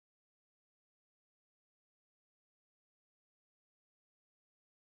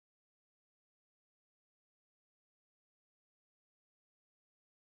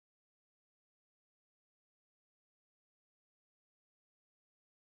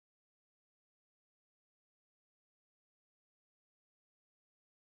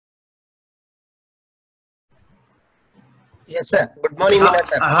Yes, sir. Good morning, Meena,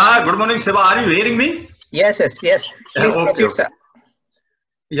 sir. Good morning, Shiva. Are you hearing me? Yes, yes, yes. Please proceed, okay. sir.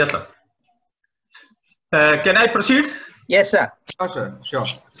 Yes, sir. Can I proceed? Yes, sir. Sure.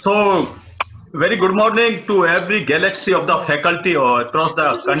 So, very good morning to every galaxy of the faculty across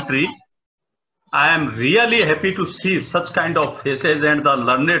the country. I am really happy to see such kind of faces and the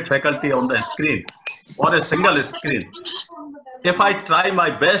learned faculty on the screen, or a single screen. If I try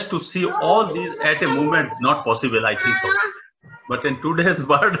my best to see all these at a moment, not possible, I think so. But in today's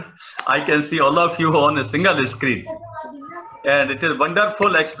world, I can see all of you on a single screen. And it is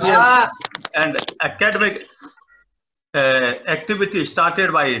wonderful experience and academic activity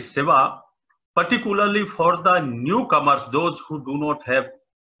started by Shiva, particularly for the newcomers, those who do not have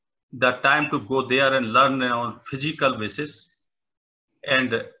the time to go there and learn on physical basis.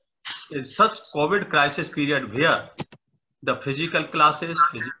 And in such COVID crisis period where the physical classes,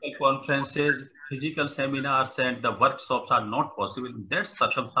 physical conferences, physical seminars and the workshops are not possible in that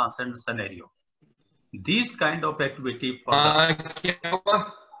circumstance and scenario, these kind of activity for are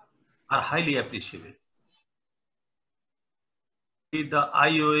highly appreciable. The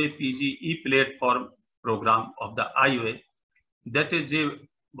IOA PG e-platform program of the IOA, that is a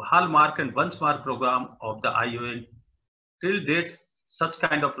hallmark and benchmark program of the IOA. Till date, such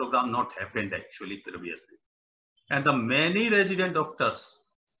kind of program not happened actually previously. And the many resident doctors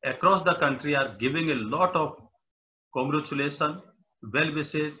across the country are giving a lot of congratulations, well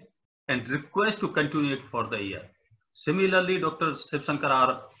wishes, and request to continue it for the year. Similarly, Dr. Shivashankar,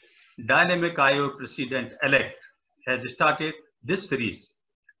 our dynamic IOA president-elect, has started this series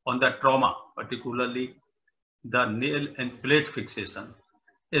on the trauma, particularly the nail and plate fixation,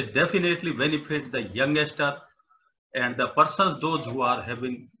 is definitely benefit the youngster and the persons, those who are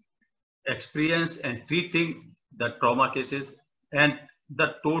having experience and treating the trauma cases, and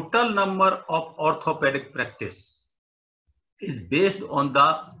the total number of orthopedic practice is based on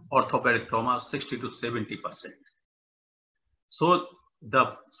the orthopedic trauma 60 to 70%. So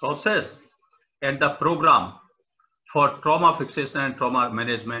the process and the program for trauma fixation and trauma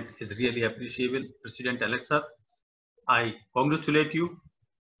management is really appreciable. President-elect sir, I congratulate you,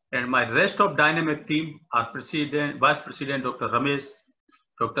 and my rest of dynamic team are President, Vice President Dr. Ramesh,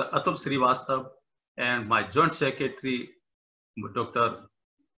 Dr. Atul Srivastav, and my Joint Secretary Dr.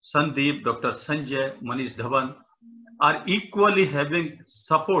 Sandeep, Dr. Sanjay, Manish Dhawan are equally having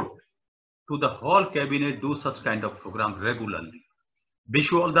support to the whole cabinet do such kind of program regularly.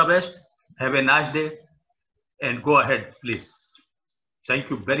 Wish you all the best. Have a nice day and go ahead, please. Thank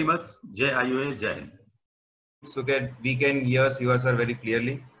you very much. Jai IOA, Jai Hind. So we can hear you, sir, very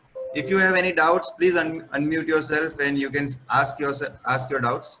clearly. If you have any doubts, please unmute yourself and you can ask your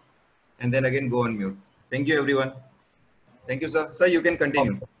doubts, and then again go on mute. Thank you, everyone. Thank you, sir. Sir, you can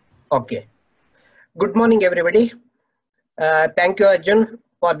continue. Okay. Good morning, everybody. Thank you, Arjun,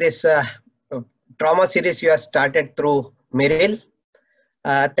 for this trauma series you have started through Merrill.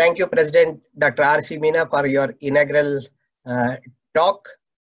 Thank you, President Dr. R.C. Meena, for your inaugural talk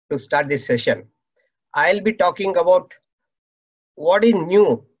to start this session. I'll be talking about what is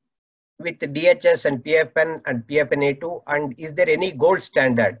new with the DHS and PFN and PFN-A2, and is there any gold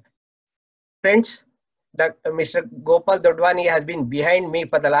standard? Friends, Mr. Gopal Dodwani has been behind me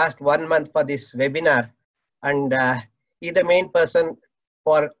for the last 1 month for this webinar, and he's the main person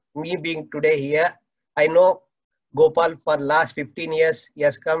for me being today here. I know Gopal for last 15 years. He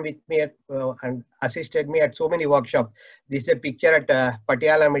has come with me and assisted me at so many workshops. This is a picture at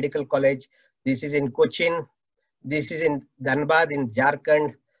Patiala Medical College. This is in Cochin. This is in Dhanbad in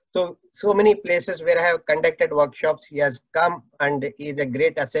Jharkhand. So many places where I have conducted workshops. He has come and he is a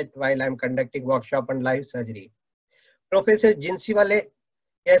great asset while I'm conducting workshop on live surgery. Professor Jinsiwale,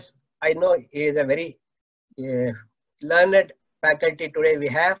 yes, I know he is a very learned faculty today we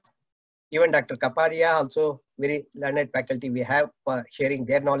have. Even Dr. Kapadia, also very learned faculty we have for sharing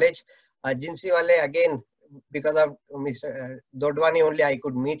their knowledge. Jinsiwale, again, because of Mr. Dodwani only, I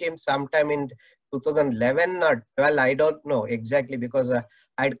could meet him sometime in 2011 or 12, I don't know exactly, because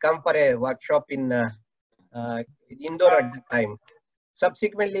I'd come for a workshop in Indore at the time.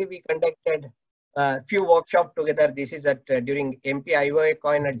 Subsequently, we conducted a few workshops together. This is at during MP IOA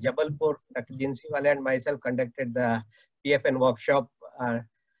coin at Jabalpur. Dr. Jinsiwale and myself conducted the PFN workshop.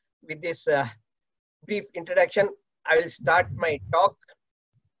 With this brief introduction, I will start my talk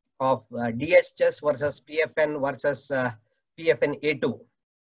of DHS versus PFN versus PFN-A2.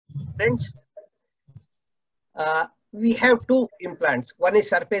 Friends, we have two implants. One is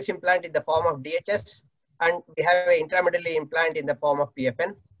surface implant in the form of DHS, and we have an intramedullary implant in the form of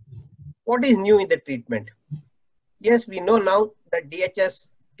PFN. What is new in the treatment? Yes, we know now that DHS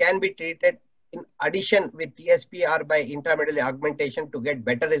can be treated in addition with TSP or by intramedullary augmentation to get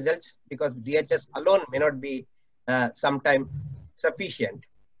better results, because DHS alone may not be sometime sufficient.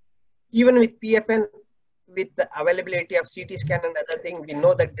 Even with PFN, with the availability of CT scan and other thing, we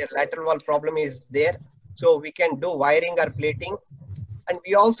know that the lateral wall problem is there. So we can do wiring or plating. And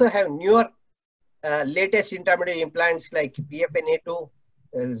we also have newer latest intramedullary implants like PFN-A2,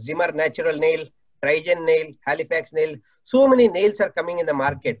 Zimmer natural nail, Trigen nail, Halifax nail. So many nails are coming in the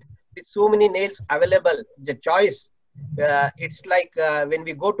market. With so many nails available, the choice, it's like when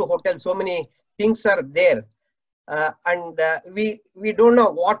we go to hotel, so many things are there. We don't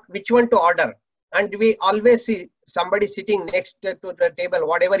know which one to order. And we always see somebody sitting next to the table,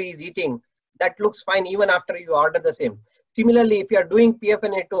 whatever he is eating, that looks fine even after you order the same. Similarly, if you are doing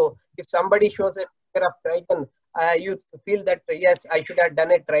PFN-A2, if somebody shows a pair of Trigen, you feel that, yes, I should have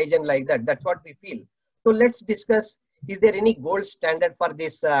done a Trigen like that. That's what we feel. So let's discuss, is there any gold standard for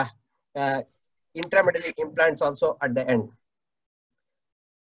this intramedullary implants also at the end?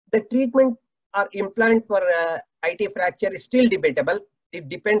 The treatment or implant for IT fracture is still debatable. It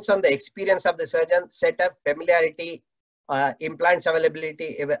depends on the experience of the surgeon, setup, familiarity, implants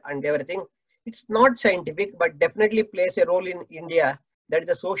availability, and everything. It's not scientific, but definitely plays a role in India. That is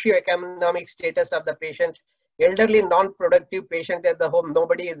the socio-economic status of the patient. Elderly, non-productive patient at the home,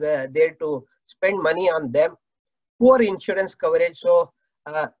 nobody is there to spend money on them. Poor insurance coverage, so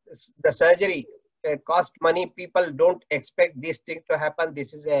the surgery cost money. People don't expect this thing to happen.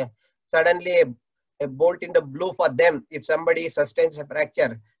 This is suddenly a bolt in the blue for them if somebody sustains a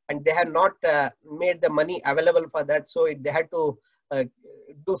fracture, and they have not made the money available for that. So they had to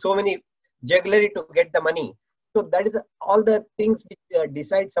do so many jugglery to get the money. So that is all the things which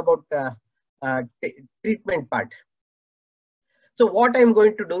decides about treatment part. So what I'm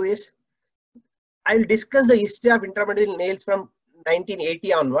going to do is, I'll discuss the history of intramedullary nails from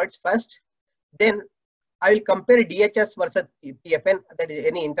 1980 onwards first. Then I will compare DHS versus PFN, that is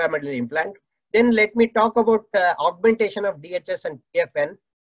any intramedullary implant. Then let me talk about augmentation of DHS and PFN.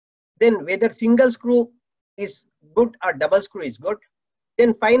 Then whether single screw is good or double screw is good.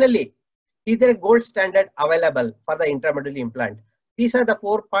 Then finally, is there a gold standard available for the intramedullary implant? These are the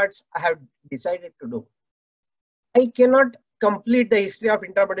 4 parts I have decided to do. I cannot complete the history of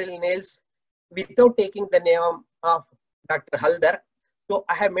intramedullary nails without taking the name of Dr. Haldar. So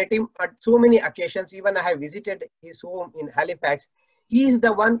I have met him at so many occasions. Even I have visited his home in Halifax. He is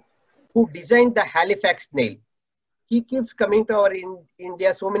the one who designed the Halifax nail. He keeps coming to our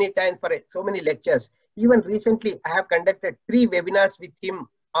India so many times for so many lectures. Even recently, I have conducted 3 webinars with him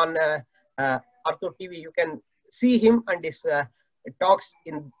on Ortho TV. You can see him and his talks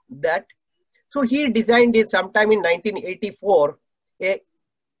in that. So he designed it sometime in 1984, a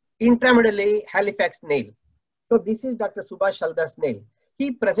intramedullary Halifax nail. So this is Dr. Subhash Haldar's nail.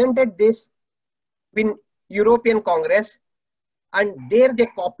 He presented this in European Congress, and there they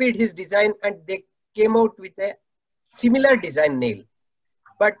copied his design and they came out with a similar design nail.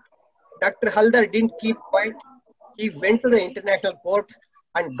 But Dr. Haldar didn't keep quiet. He went to the international court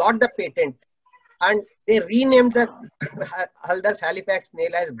and got the patent, and they renamed the Haldar's Halifax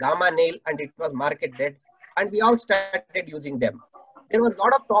nail as Gamma nail, and it was marketed, and we all started using them. There was a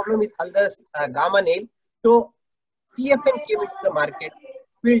lot of problem with Haldar's Gamma nail, so PFN came into the market.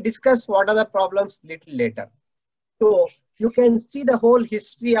 We'll discuss what are the problems little later. So you can see the whole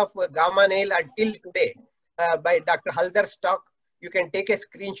history of Gamma nail until today by Dr. Haldar's talk. You can take a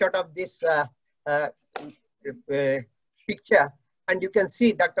screenshot of this picture, and you can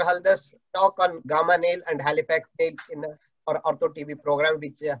see Dr. Haldar's talk on Gamma nail and Halifax nail in our Ortho TV program,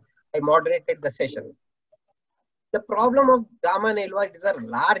 which I moderated the session. The problem of Gamma nail was it is a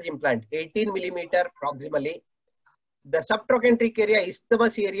large implant, 18 millimeter proximally. The subtrochanteric area,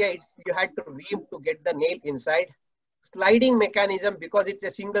 isthmus area, you had to ream to get the nail inside. Sliding mechanism, because it's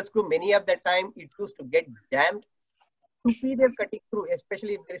a single screw, many of the time it used to get jammed. Superior cutting through,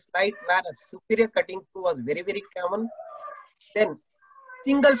 especially if there is slight wear, a superior cutting through was very, very common. Then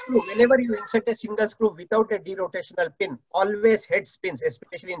single screw, whenever you insert a single screw without a derotational pin, always head spins,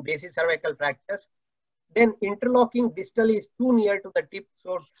 especially in basic cervical fractures. Then interlocking distally is too near to the tip,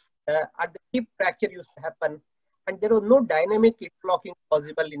 so at the tip fracture used to happen, and there was no dynamic interlocking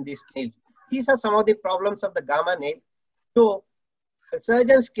possible in these nails. These are some of the problems of the Gamma nail. So the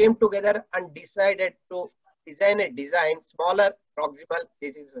surgeons came together and decided to design a smaller proximal,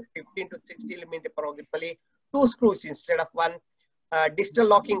 this is 15 to 60 millimeter proximally, 2 screws instead of 1, distal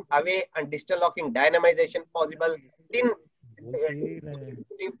locking away and distal locking dynamization possible. Then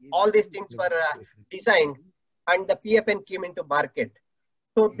all these things were designed, and the PFN came into market.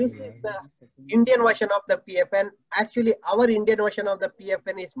 So this is the Indian version of the PFN. Actually, our Indian version of the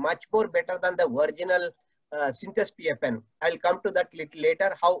PFN is much more better than the original synthesis PFN. I'll come to that little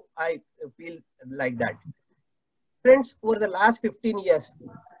later, how I feel like that. Friends, over the last 15 years,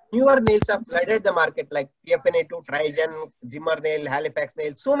 newer nails have flooded the market like PFNA2, Trigen, Zimmer nail, Halifax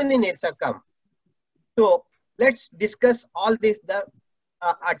nail. So many nails have come. So let's discuss all this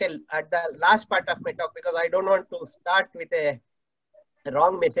at the last part of my talk, because I don't want to start with a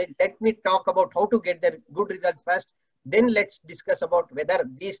wrong message. Let me talk about how to get the good results first. Then let's discuss about whether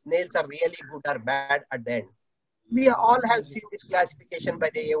these nails are really good or bad at the end. We all have seen this classification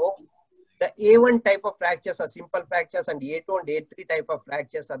by the AO. The A1 type of fractures are simple fractures, and A2 and A3 type of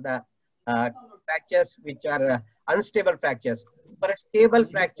fractures are the fractures which are unstable fractures. For a stable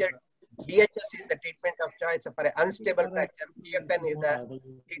fracture, DHS is the treatment of choice. For an unstable fracture, PFN is the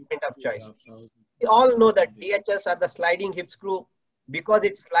treatment of choice. We all know that DHS are the sliding hip screw. Because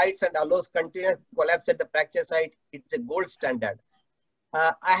it slides and allows continuous collapse at the fracture site, it's a gold standard.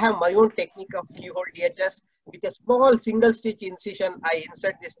 I have my own technique of keyhole DHS. With a small single stitch incision, I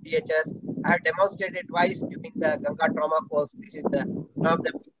insert this DHS. I have demonstrated twice during the Ganga trauma course. This is one of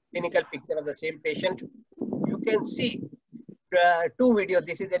the clinical picture of the same patient. You can see two videos.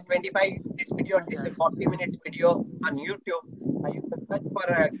 This is a 25 minutes video, and this is a 40 minutes video on YouTube. You can search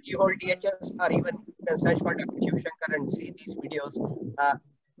for keyhole DHS, or even you can search for Dr. Shivashankar and see these videos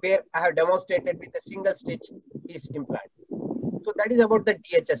where I have demonstrated with a single stitch this implant. So that is about the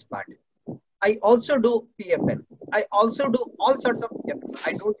DHS part. I also do PFN. I also do all sorts of PFN.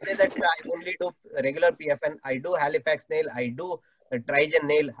 I don't say that I only do regular PFN. I do Halifax nail, I do Trigen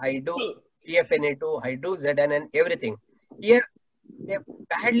nail, I do PFNA2, I do ZNN, everything. Here, a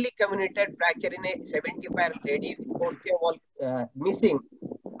badly comminuted fracture in a 75-year-old lady with posterior wall missing.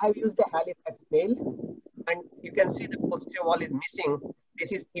 I've used a Halifax nail, and you can see the posterior wall is missing.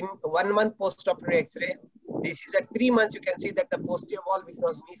 This is in 1 month post-operative X-ray. This is at 3 months. You can see that the posterior wall which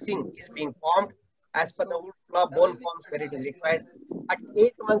was missing is being formed as per the Wood law, bone forms where it is required. At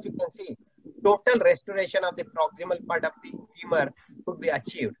 8 months, you can see total restoration of the proximal part of the femur could be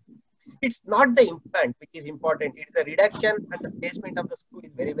achieved. It's not the implant which is important. It's the reduction and the placement of the screw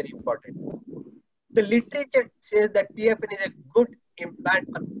is very, very important. The literature says that PFN is a good implant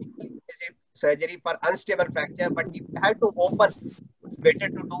for invasive surgery for unstable fracture, but if you have to open, it's better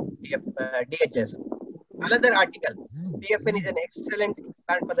to do DHS. Another article, PFN is an excellent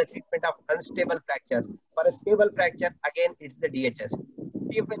implant for the treatment of unstable fractures. For a stable fracture, again, it's the DHS.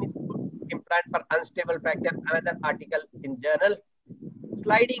 PFN is a good implant for unstable fracture. Another article in journal,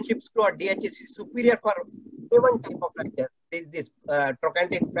 sliding hip screw or DHS is superior for A1 type of fractures. These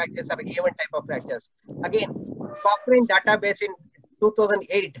trochanteric fractures are A1 type of fractures. Again, Cochrane database in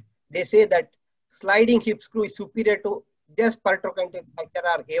 2008, they say that sliding hip screw is superior to just per trochanteric fracture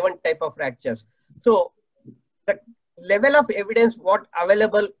or A1 type of fractures. So the level of evidence what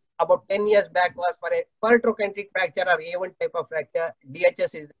available about 10 years back was for a per trochanteric fracture or A1 type of fracture,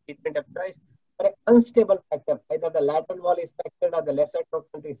 DHS is the treatment of choice. For an unstable fracture, either the lateral wall is fractured or the lesser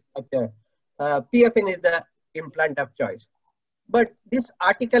trochanteric is fractured, PFN is the implant of choice. But this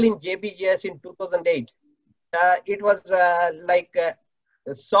article in JBJS in 2008, it was like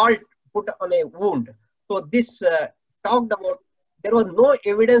salt put on a wound. So this talked about there was no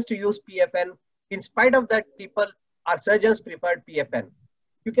evidence to use PFN. In spite of that, people or surgeons preferred PFN.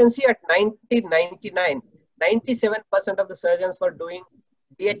 You can see at 1999, 97% of the surgeons were doing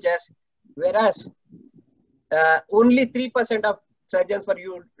DHS, whereas only 3% of surgeons were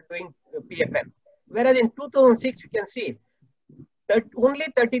doing PFN. Whereas in 2006, you can see that only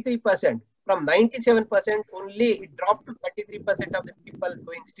 33%, from 97%, only it dropped to 33% of the people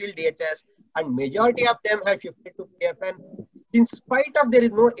doing still DHS, and majority of them have shifted to PFN. In spite of there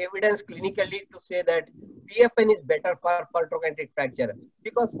is no evidence clinically to say that PFN is better for trochanteric fracture,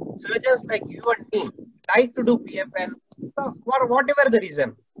 because surgeons like you and me like to do PFN for whatever the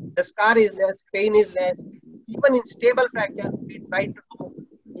reason. The scar is less, pain is less. Even in stable fracture, we try to do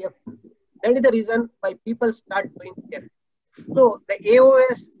PFN. That is the reason why people start doing PFN. So the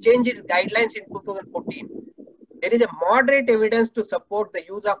AOS changed its guidelines in 2014. There is a moderate evidence to support the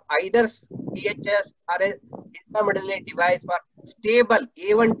use of either DHS or a intramedullary device for stable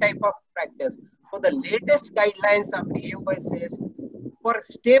A1 type of fractures. So the latest guidelines of the AOS says for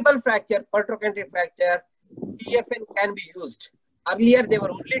stable fracture, per trochanteric fracture, PFN can be used. Earlier they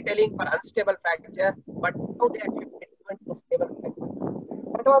were only telling for unstable fracture, but now they are shifting to stable fracture.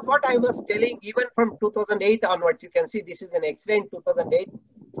 That was what I was telling even from 2008 onwards. You can see this is an X-ray in 2008.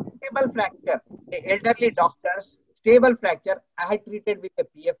 Stable fracture, an elderly doctor, stable fracture, I had treated with a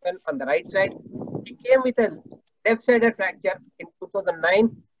PFN on the right side. He came with a left-sided fracture in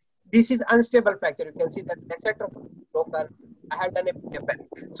 2009. This is unstable fracture. You can see that lesser broken. I have done a PFN.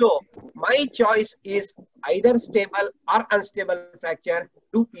 So my choice is either stable or unstable fracture,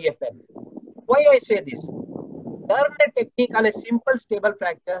 do PFN. Why I say this? Learn the technique on a simple stable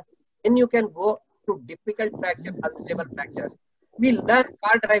fracture, then you can go to difficult fracture, unstable fractures. We learn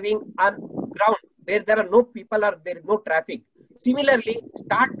car driving on ground where there are no people or there is no traffic. Similarly,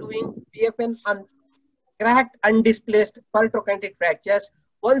 start doing PFN on cracked, undisplaced trochanteric fractures.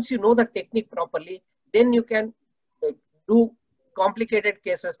 Once you know the technique properly, then you can do complicated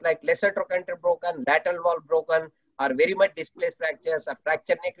cases like lesser trochanter broken, lateral wall broken, or very much displaced fractures, or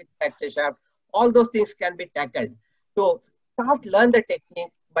fracture neck with fracture shaft. All those things can be tackled. So learn the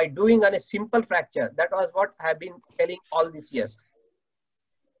technique by doing on a simple fracture. That was what I have been telling all these years.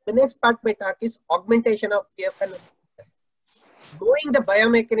 The next part of my talk is augmentation of PFN. Knowing the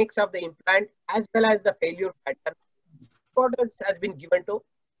biomechanics of the implant as well as the failure pattern, importance has been given to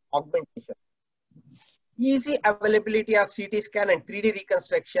augmentation. Easy availability of CT scan and 3D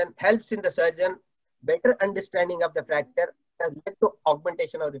reconstruction helps in the surgeon better understanding of the fracture, has led to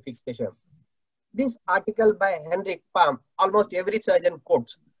augmentation of the fixation. This article by Henrik Palm, almost every surgeon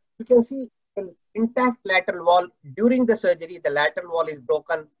quotes. You can see an intact lateral wall during the surgery, the lateral wall is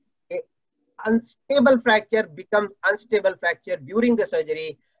broken. Unstable fracture becomes unstable fracture during the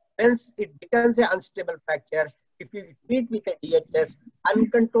surgery. Hence, it becomes an unstable fracture. If you treat with a DHS,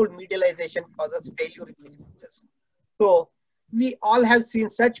 uncontrolled medialization causes failure in these cases. So, we all have seen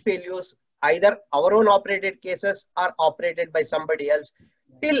such failures, either our own operated cases or operated by somebody else.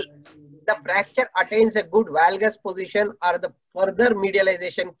 Till the fracture attains a good valgus position or the further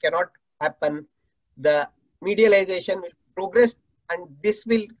medialization cannot happen, the medialization will progress and this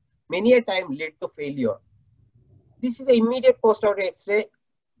will many a time lead to failure. This is an immediate post-operative X-ray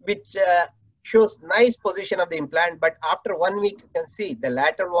which shows nice position of the implant, but after 1 week you can see the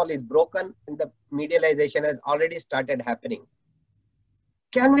lateral wall is broken and the medialization has already started happening.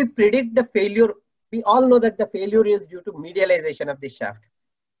 Can we predict the failure? We all know that the failure is due to medialization of the shaft.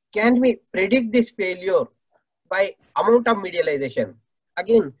 Can we predict this failure by amount of medialization?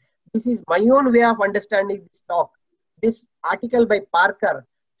 Again, this is my own way of understanding this talk. This article by Parker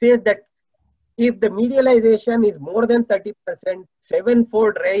says that if the medialization is more than 30%,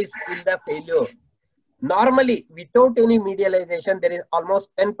 7-fold rise in the failure. Normally, without any medialization, there is almost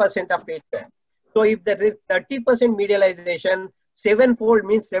 10% of failure. So if there is 30% medialization, 7-fold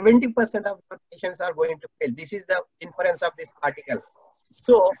means 70% of the patients are going to fail. This is the inference of this article.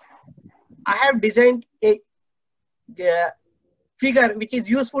 So I have designed a figure which is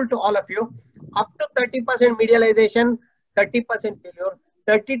useful to all of you. Up to 30% medialization, 30% failure,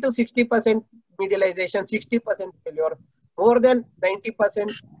 30 to 60% medialization, 60% failure, more than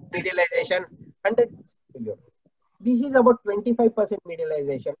 90% medialization, 100% failure. This is about 25%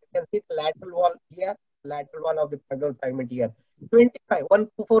 medialization. You can see the lateral wall here, lateral wall of the puzzle fragment here. 25,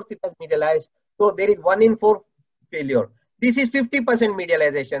 1/4 it has medialized. So there is 1 in 4 failure. This is 50%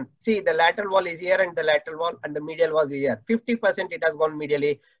 medialization. See, the lateral wall is here and the lateral wall and the medial was here. 50% it has gone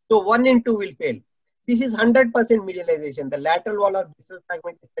medially. So 1 in 2 will fail. This is 100% medialization. The lateral wall of distal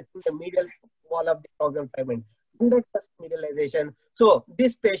fragment is touching the medial wall of the proximal fragment. 100% medialization. So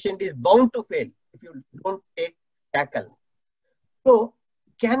this patient is bound to fail if you don't take tackle. So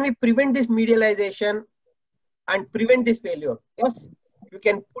can we prevent this medialization and prevent this failure? Yes, you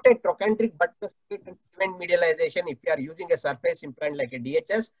can put a trochanteric buttress plate and prevent medialization if you are using a surface implant like a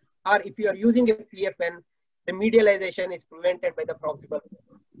DHS, or if you are using a PFN, the medialization is prevented by the proximal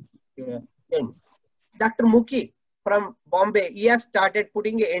end. Dr. Mukhi from Bombay, he has started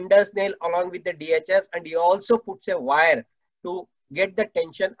putting a ender's nail along with the DHS, and he also puts a wire to get the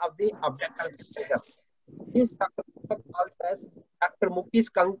tension of the abductor figure. This Dr. Mukhi calls as Dr. Mukhi's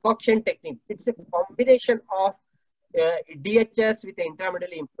concoction technique. It's a combination of DHS with the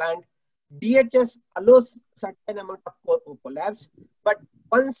intramedullary implant. DHS allows certain amount of collapse, but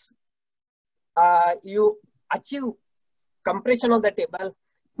once you achieve compression on the table,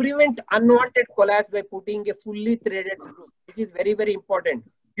 prevent unwanted collapse by putting a fully threaded screw. This is very, very important.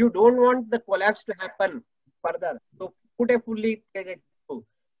 You don't want the collapse to happen further. So put a fully threaded screw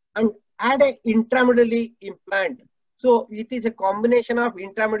and add an intramedullary implant. So it is a combination of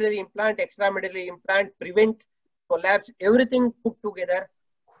intramedullary implant, extramedullary implant, prevent collapse, everything put together.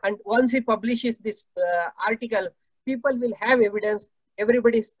 And once he publishes this article, people will have evidence.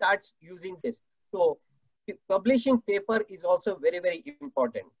 Everybody starts using this. So publishing paper is also very, very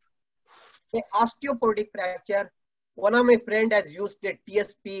important. The osteoporotic fracture, one of my friend has used a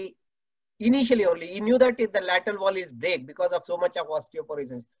TSP initially only. He knew that if the lateral wall is break because of so much of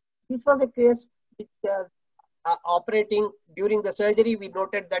osteoporosis. This was a case which operating during the surgery, we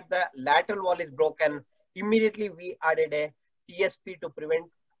noted that the lateral wall is broken. Immediately, we added a TSP to prevent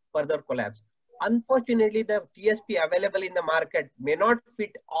further collapse. Unfortunately, the TSP available in the market may not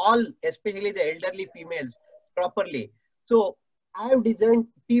fit all, especially the elderly females, properly. So I have designed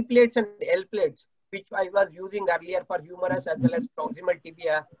T plates and L plates, which I was using earlier for humerus as well as proximal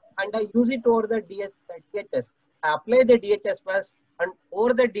tibia, and I use it over the DHS. I apply the DHS first, and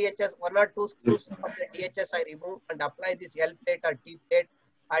over the DHS, 1 or 2 screws of the DHS I remove and apply this L plate or T plate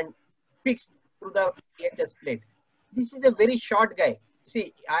and fix through the DHS plate. This is a very short guy.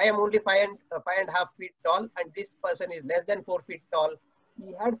 See, I am only 5.5 feet tall, and this person is less than 4 feet tall.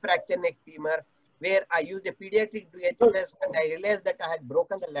 He had fracture neck femur, where I used a pediatric DHS, and I realized that I had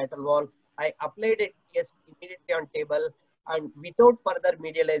broken the lateral wall. I applied a TSP immediately on table, and without further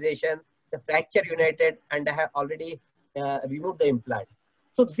medialization, the fracture united, and I have already removed the implant.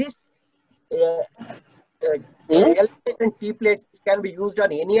 So this L plate and T plates can be used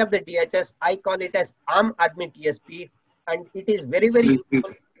on any of the DHS. I call it as arm admin TSP, and it is very, very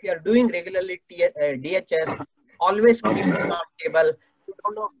useful. If you are doing regularly DHS, always keep this on table. You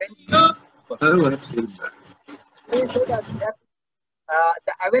don't know when. They say that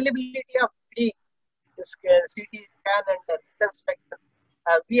the availability of CT scan and the reconstruction,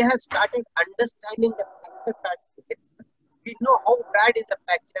 we have started understanding the fracture pattern. We know how bad is the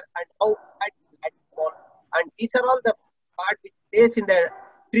fracture and how bad is the lateral wall, and these are all the part which plays in the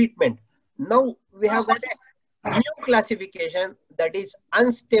treatment. Now we have got a new classification, that is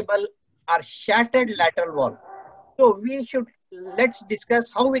unstable or shattered lateral wall. So let's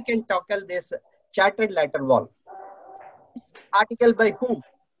discuss how we can tackle this shattered lateral wall. This article by who?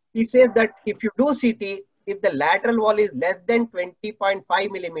 He says that if you do CT, if the lateral wall is less than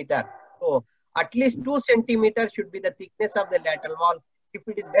 20.5 millimeter, so at least 2 centimeters should be the thickness of the lateral wall. If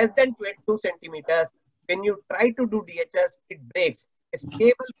it is less than 2 centimeters, when you try to do DHS, it breaks. A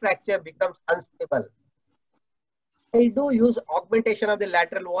stable fracture becomes unstable. I do use augmentation of the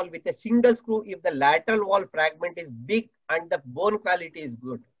lateral wall with a single screw if the lateral wall fragment is big and the bone quality is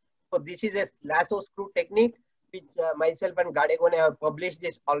good. So this is a lasso screw technique, which myself and Gadegone have published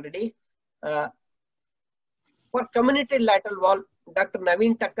this already. For comminuted lateral wall, Dr.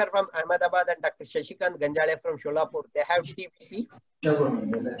 Naveen Thakkar from Ahmedabad and Dr. Shashikant Ganjale from Sholapur, they have TPP.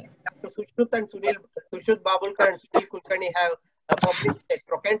 Dr. Sushruth Babulkar and Sunil Kulkarni have published a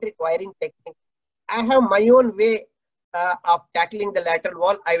trochanteric wiring technique. I have my own way of tackling the lateral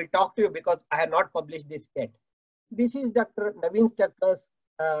wall. I will talk to you because I have not published this yet. This is Dr. Naveen Thakkar's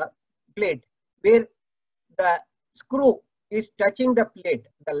plate, where the screw is touching the plate.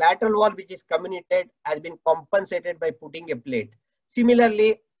 The lateral wall, which is comminuted, has been compensated by putting a plate.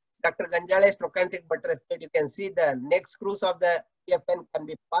 Similarly, Dr. Ganjale's trochanteric buttress plate, you can see the neck screws of the PFN can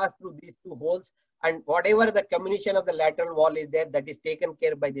be passed through these 2 holes, and whatever the comminution of the lateral wall is there, that is taken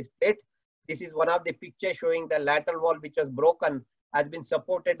care by this plate. This is one of the pictures showing the lateral wall which was broken has been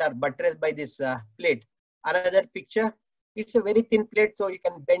supported or buttressed by this plate. Another picture, it's a very thin plate, so you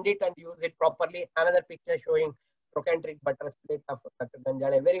can bend it and use it properly. Another picture showing trochanteric buttress plate of Dr.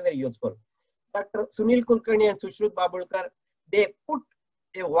 Ganjale, very, very useful. Dr. Sunil Kulkarni and Sushruth Babulkar, they put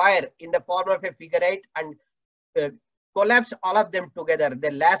a wire in the form of a figure 8 and collapse all of them together.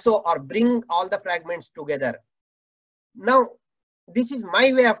 They lasso or bring all the fragments together. Now, this is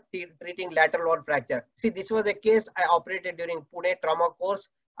my way of treating lateral wall fracture. See, this was a case I operated during Pune trauma course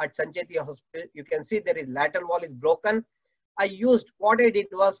at Sancheti Hospital. You can see there is lateral wall is broken. What I did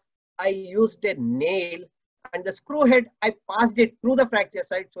was I used a nail, and the screw head, I passed it through the fracture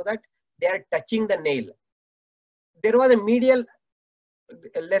site so that they are touching the nail. There was a medial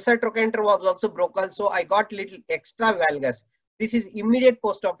lesser trochanter was also broken, so I got little extra valgus. This is immediate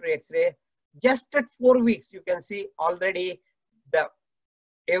post-operative X-ray. Just at 4 weeks, you can see already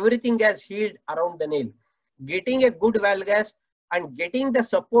everything has healed around the nail. Getting a good valgus and getting the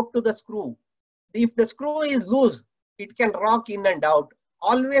support to the screw. If the screw is loose, it can rock in and out.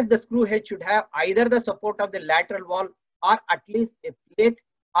 Always the screw head should have either the support of the lateral wall or at least a plate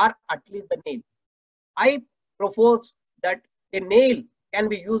or at least the nail. I propose that a nail can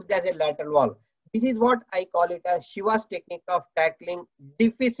be used as a lateral wall. This is what I call it as Shiva's technique of tackling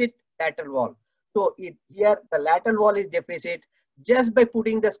deficit lateral wall. So here the lateral wall is deficit. Just by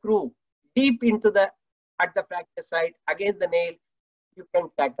putting the screw deep into at the fracture site against the nail, you can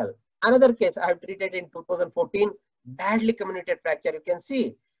tackle. Another case I have treated in 2014, badly comminuted fracture. You can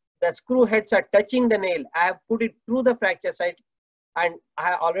see the screw heads are touching the nail. I have put it through the fracture site and I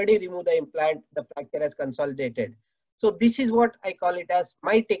have already removed the implant. The fracture has consolidated. So this is what I call it as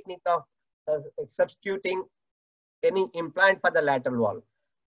my technique of substituting any implant for the lateral wall.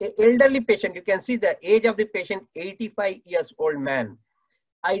 A elderly patient, you can see the age of the patient, 85 years old man.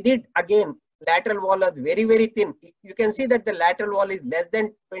 I did again, lateral wall was very, very thin. You can see that the lateral wall is less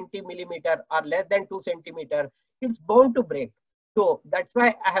than 20 millimeter or less than 2 centimeter. It's bound to break. So that's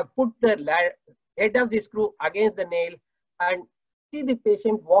why I have put the head of the screw against the nail and see the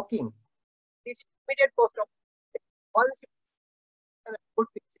patient walking. This immediate post-op, once you have a good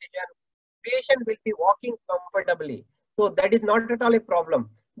fixation, patient will be walking comfortably. So that is not at all a problem.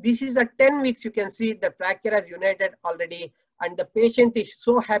 This is a 10 weeks. You can see the fracture has united already, and the patient is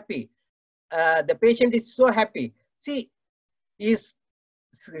so happy. The patient is so happy. See, he is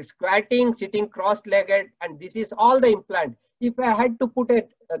squatting, sitting cross-legged, and this is all the implant. If I had to put a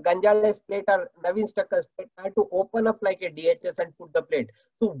Gonzalez plate or Navin Stucker's plate, I had to open up like a DHS and put the plate.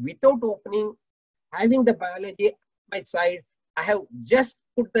 So without opening, having the biology at my side, I have just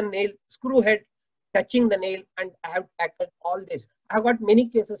put the nail, screw head touching the nail, and I have tackled all this. I have got many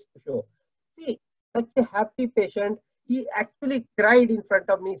cases to show. See, such a happy patient. He actually cried in front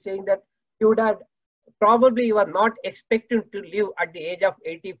of me saying that he would have probably, you are not expecting to live at the age of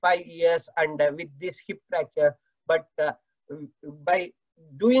 85 years and with this hip fracture, but by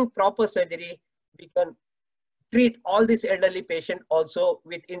doing proper surgery, we can treat all this elderly patient also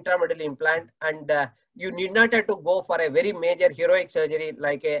with intramedullary implant, and you need not have to go for a very major heroic surgery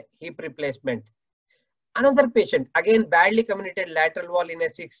like a hip replacement. Another patient, again badly comminuted lateral wall in a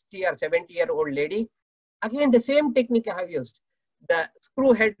 60 or 70-year-old lady. Again, the same technique I have used. The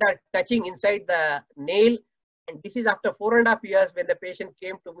screw head are touching inside the nail, and this is after 4.5 years when the patient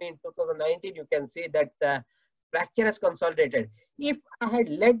came to me in 2019. You can see that the fracture has consolidated. If I had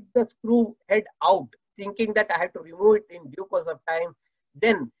let the screw head out, thinking that I had to remove it in due course of time,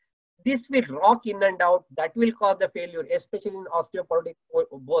 then this will rock in and out. That will cause the failure, especially in osteoporotic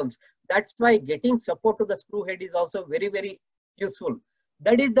bones. That's why getting support to the screw head is also very, very useful.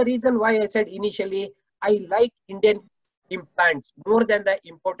 That is the reason why I said initially, I like Indian implants more than the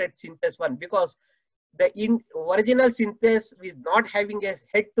imported Synthes one, because the original Synthes is not having a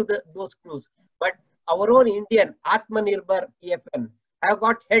head to those screws, but our own Indian Atmanirbhar PFN have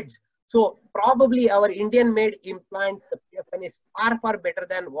got heads. So probably our Indian made implants, the PFN is far, far better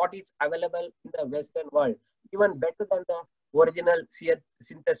than what is available in the Western world, even better than the original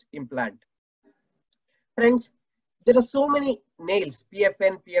Synthes implant. Friends, there are so many nails,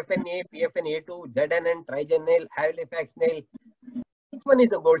 PFN, PFNA, PFNA2, ZNN, Trigen nail, Halifax nail. Which one is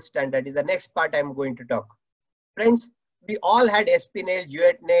the gold standard is the next part I'm going to talk. Friends, we all had SP nail,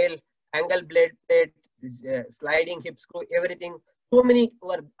 Jewett nail, angle blade plate, sliding hip screw, everything. So many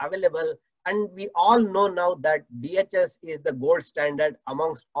were available, and we all know now that DHS is the gold standard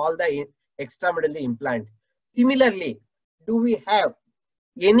amongst all the extramedullary implant. Similarly, do we have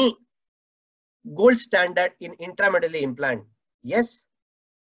any gold standard in intramedullary implant? Yes,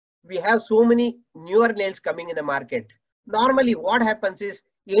 we have so many newer nails coming in the market. Normally what happens is,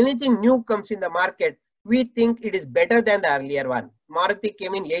 anything new comes in the market, we think it is better than the earlier one. Maruti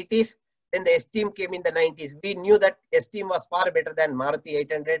came in 80s, then the Esteem came in the 90s. We knew that Esteem was far better than Maruti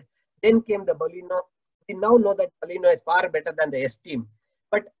 800. Then came the Baleno. We now know that Baleno is far better than the Esteem.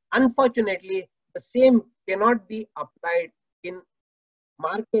 But unfortunately, the same cannot be applied in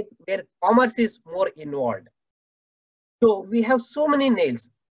market where commerce is more involved. So we have so many nails,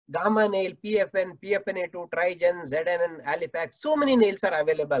 Gamma nail, PFN, PFNA2, Trigen, ZNN, Halifax, so many nails are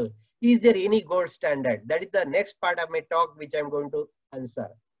available. Is there any gold standard? That is the next part of my talk, which I'm going to answer.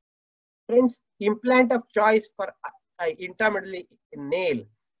 Friends, implant of choice for intramedullary nail.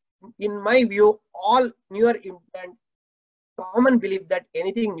 In my view, all newer implant, common belief that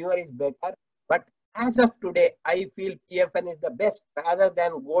anything newer is better, but as of today, I feel PFN is the best rather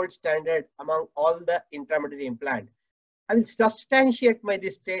than gold standard among all the intramedullary implant. I will substantiate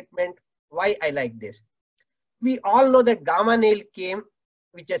this statement why I like this. We all know that Gamma nail came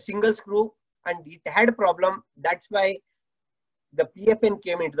with a single screw and it had a problem. That's why the PFN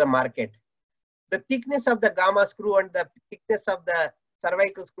came into the market. The thickness of the Gamma screw and the thickness of the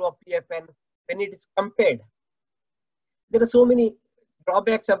cervical screw of PFN, when it is compared, there are so many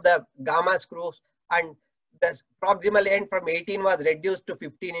drawbacks of the Gamma screws, and the proximal end from 18 was reduced to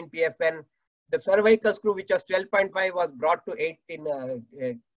 15 in PFN. The cervical screw, which was 12.5, was brought to 8 in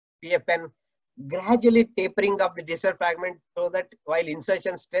PFN. Gradually tapering of the distal fragment so that while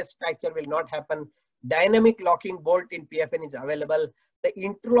insertion stress fracture will not happen. Dynamic locking bolt in PFN is available. The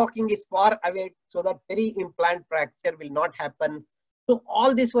interlocking is far away so that peri-implant fracture will not happen. So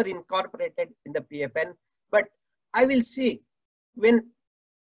all these were incorporated in the PFN. But I will see when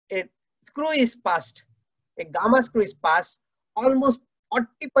a screw is passed, a Gamma screw is passed, almost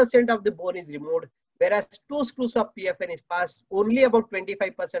 40% of the bone is removed. whereas 2 screws of PFN is passed, only about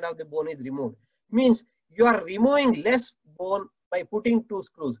 25% of the bone is removed. Means you are removing less bone by putting 2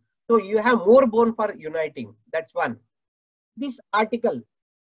 screws. So you have more bone for uniting. That's one. This article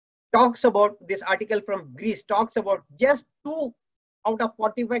from Greece talks about just 2 out of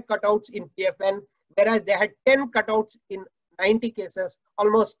 45 cutouts in PFN, whereas they had 10 cutouts in 90 cases,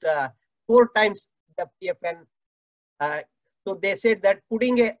 almost 4 times the PFN. So they said that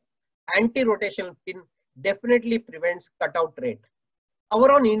putting a anti-rotational pin definitely prevents cutout rate.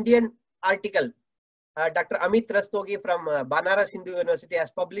 Our own Indian article, Dr. Amit Rastogi from Banaras Hindu University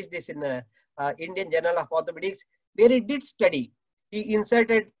has published this in Indian Journal of Orthopedics, where he did study. He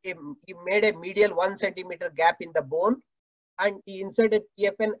made a medial 1 centimeter gap in the bone, and he inserted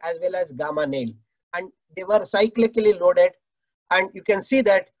PFN as well as gamma nail, and they were cyclically loaded, and you can see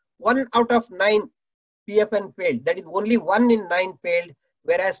that 1 out of 9 PFN failed. That is only 1 in 9 failed,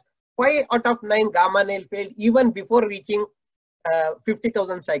 whereas 5 out of 9 gamma nail failed even before reaching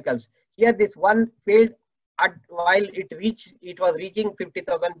 50,000 cycles. Here this one failed while it was reaching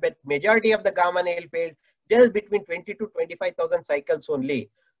 50,000, but majority of the gamma nail failed just between 20 to 25,000 cycles only.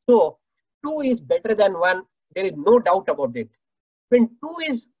 So 2 is better than 1. There is no doubt about it. When 2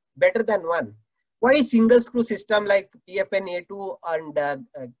 is better than 1, why single screw system like PFN A2 and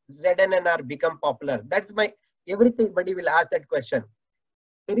ZNN are become popular? That's everybody will ask that question.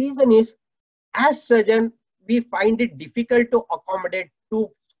 The reason is, as surgeon, we find it difficult to accommodate 2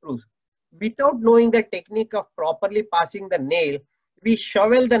 screws. Without knowing the technique of properly passing the nail, we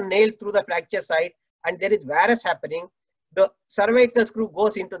shovel the nail through the fracture site, and there is varus happening. The cervical screw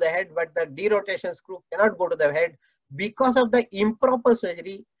goes into the head, but the derotation screw cannot go to the head because of the improper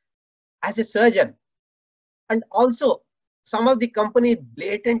surgery as a surgeon. And also, some of the companies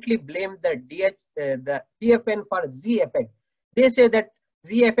blatantly blame the PFN for Z effect. They say that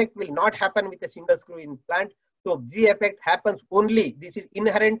Z effect will not happen with a single screw implant. So Z effect happens only. This is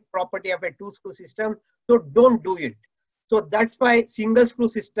inherent property of a 2 screw system. So don't do it. So that's why single screw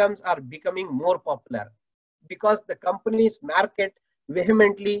systems are becoming more popular, because the companies market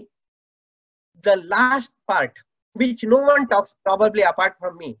vehemently. The last part, which no one talks probably apart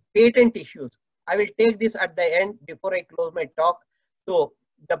from me, patent issues. I will take this at the end before I close my talk. So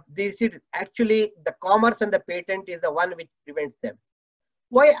this is actually the commerce and the patent is the one which prevents them.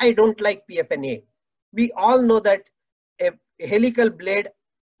 Why I don't like PFNA? We all know that a helical blade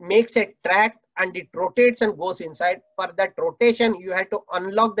makes a track and it rotates and goes inside. For that rotation, you have to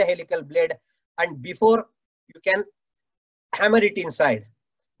unlock the helical blade, and before you can hammer it inside.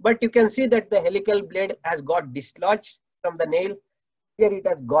 But you can see that the helical blade has got dislodged from the nail. Here it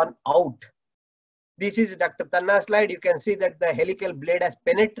has gone out. This is Dr. Tanna's slide. You can see that the helical blade has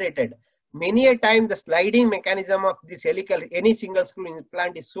penetrated. Many a time the sliding mechanism of this any single screw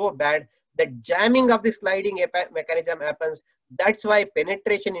implant is so bad that jamming of the sliding mechanism happens. That's why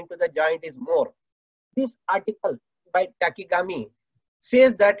penetration into the joint is more. This article by Takigami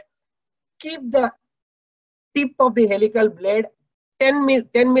says that keep the tip of the helical blade 10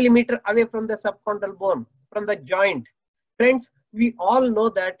 millimeter away from the subchondral bone, from the joint. Friends, we all know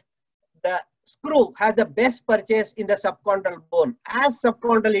that the screw has the best purchase in the subchondral bone. As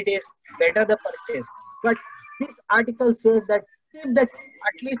subchondral it is, better the purchase. But this article says that keep that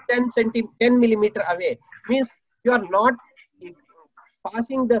at least 10 millimeter away. Means you are not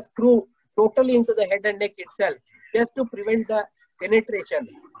passing the screw totally into the head and neck itself, just to prevent the penetration.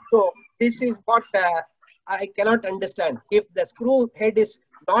 So this is what I cannot understand. If the screw head is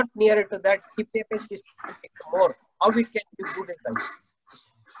not nearer to that, hip apex is more, how it can be good results.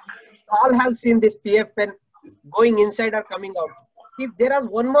 All have seen this PFN going inside or coming out. If there is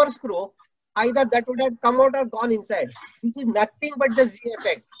one more screw, either that would have come out or gone inside. This is nothing but the Z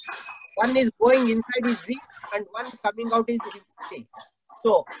effect. One is going inside is Z and one coming out is Z.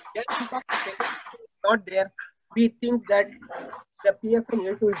 So just because the penetration is not there, we think that the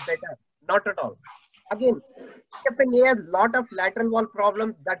PFN A2 is better. Not at all. Again, PFN A has a lot of lateral wall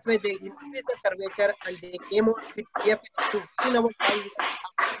problems. That's why they increased the curvature and they came out with PFN A2 in about 5 years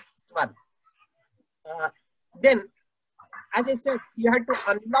after this one. Then, as I said, you have to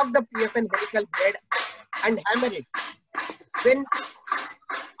unlock the PFN helical blade and hammer it. When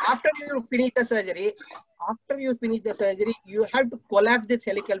after you finish the surgery, you have to collapse this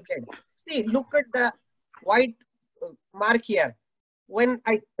helical blade. See, look at the white mark here. When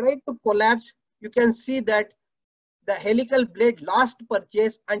I tried to collapse, you can see that the helical blade lost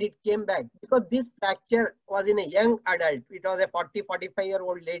purchase and it came back, because this fracture was in a young adult. It was a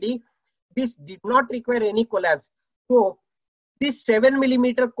 45-year-old lady. This did not require any collapse. So this 7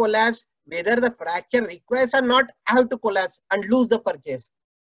 millimeter collapse, whether the fracture requires or not, I have to collapse and lose the purchase.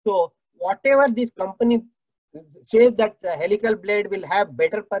 So whatever this company says that helical blade will have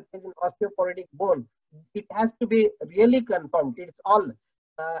better purchase in osteoporotic bone, it has to be really confirmed. It's all,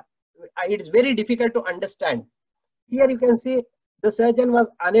 it's very difficult to understand. Here you can see the surgeon was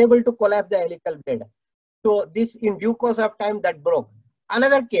unable to collapse the helical blade. So this in due course of time that broke.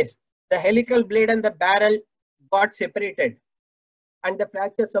 Another case, the helical blade and the barrel got separated and the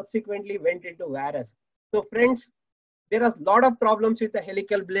fracture subsequently went into varus. So friends, there are a lot of problems with the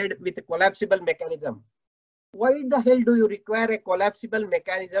helical blade with a collapsible mechanism. Why the hell do you require a collapsible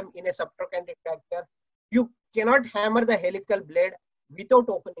mechanism in a subtrochanteric fracture? You cannot hammer the helical blade without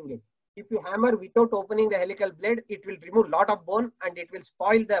opening it. If you hammer without opening the helical blade, it will remove a lot of bone and it will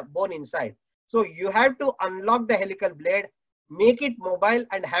spoil the bone inside. So you have to unlock the helical blade, make it mobile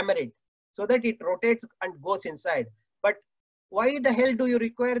and hammer it so that it rotates and goes inside. But why the hell do you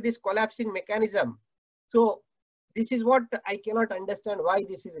require this collapsing mechanism? So this is what I cannot understand why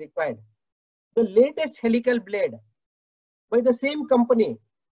this is required. The latest helical blade by the same company,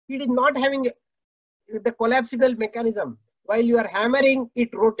 it is not having the collapsible mechanism. While you are hammering, it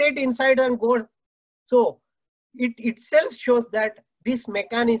rotates inside and goes. So it itself shows that this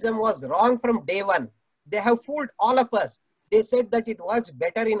mechanism was wrong from day one. They have fooled all of us. They said that it works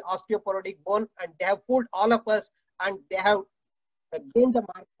better in osteoporotic bone and they have fooled all of us and they have gained the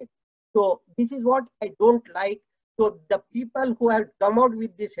market. So this is what I don't like. So the people who have come out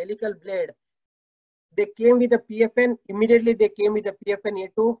with this helical blade, they came with the PFN. Immediately they came with the PFN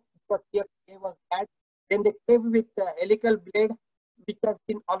A2 because PFN A was bad. Then they came with the helical blade, which has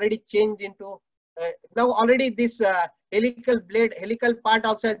been already changed into, now already this helical blade, helical part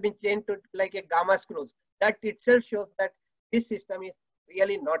also has been changed to like a gamma screws. That itself shows that this system is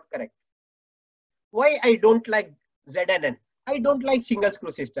really not correct. Why I don't like ZNN? I don't like single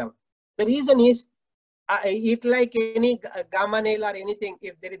screw system. The reason is, it like any gamma nail or anything,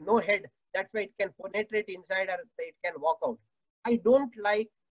 if there is no head, that's why it can penetrate inside or it can walk out. I don't like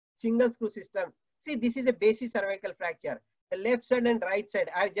single screw system. See, this is a basic cervical fracture. The left side and right side,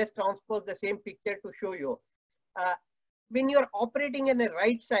 I just transposed the same picture to show you. When you're operating in the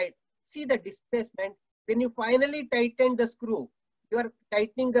right side, see the displacement. When you finally tighten the screw, you are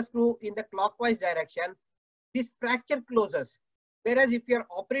tightening the screw in the clockwise direction. This fracture closes. Whereas if you're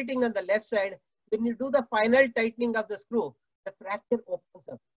operating on the left side, when you do the final tightening of the screw, the fracture opens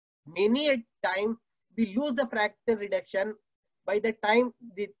up. Many a time we lose the fracture reduction by the time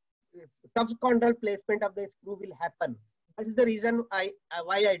the subchondral placement of the screw will happen. That is the reason why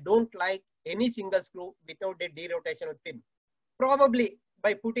I don't like any single screw without a derotational pin. Probably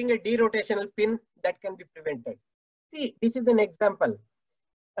by putting a derotational pin, that can be prevented. See, this is an example.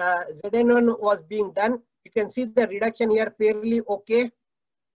 ZN1 was being done. You can see the reduction here fairly okay,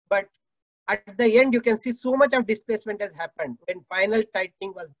 but at the end you can see so much of displacement has happened. When final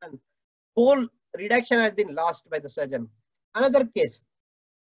tightening was done, whole reduction has been lost by the surgeon. Another case,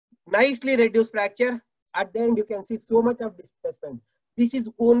 nicely reduced fracture. At the end you can see so much of displacement. This is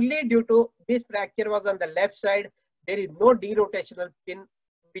only due to this fracture was on the left side. There is no derotational pin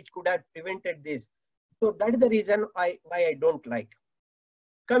which could have prevented this. So that is the reason why I don't like.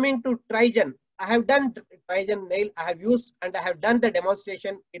 Coming to Trigen, I have done Trigen nail. I have used and I have done the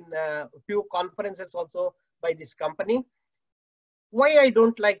demonstration in a few conferences also by this company. Why I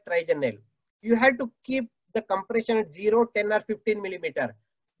don't like Trigen nail? You have to keep the compression at 0, 10 or 15 millimeter.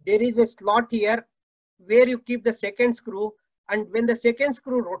 There is a slot here where you keep the second screw, and when the second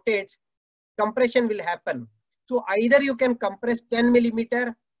screw rotates, compression will happen. So either you can compress 10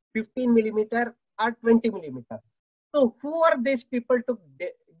 millimeter, 15 millimeter or 20 millimeter. So who are these people to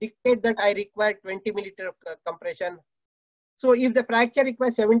dictate that I require 20 millimeter compression? So if the fracture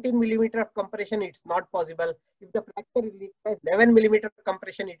requires 17 millimeter of compression, it's not possible. If the fracture requires 11 millimeter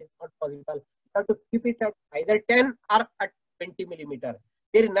compression, it is not possible. You have to keep it at either 10 or at 20 millimeter.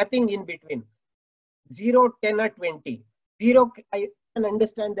 There is nothing in between. 0, 10 or 20. 0, I can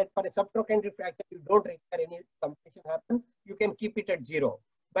understand that for a subtrochanteric fracture, you don't require any compression happen. You can keep it at 0.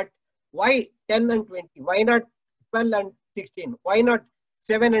 But why 10 and 20? Why not 12 and 16? Why not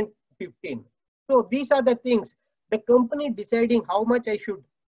 7 and 15? So these are the things. The company deciding how much I should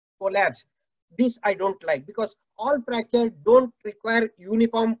collapse. This I don't like, because all fractures don't require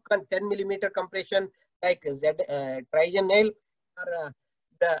uniform 10 millimeter compression like Trigen nail or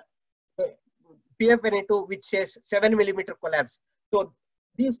the PFN2 which says 7 millimeter collapse. So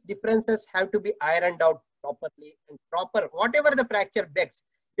these differences have to be ironed out properly, and whatever the fracture begs,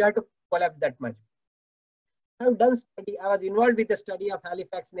 you have to collapse that much. I have done study. I was involved with the study of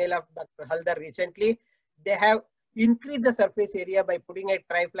Halifax nail of Dr. Haldar recently. They have increased the surface area by putting a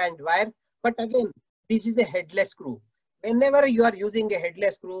tri-flanged wire. But again, this is a headless screw. Whenever you are using a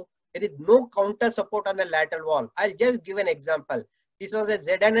headless screw, There is no counter support on the lateral wall. I'll just give an example. This was a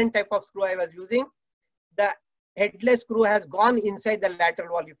ZNN type of screw I was using. The headless screw has gone inside the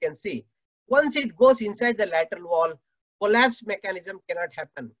lateral wall, you can see. Once it goes inside the lateral wall, collapse mechanism cannot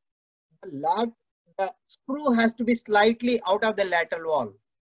happen. The screw has to be slightly out of the lateral wall.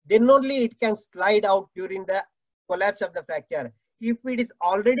 Then only it can slide out during the collapse of the fracture. If it is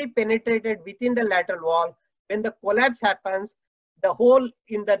already penetrated within the lateral wall, when the collapse happens, the hole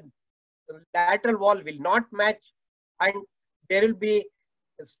in the lateral wall will not match, and there will be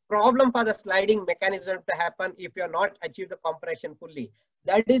a problem for the sliding mechanism to happen if you are not achieve the compression fully.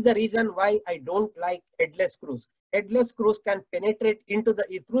 That is the reason why I don't like headless screws. Headless screws can penetrate into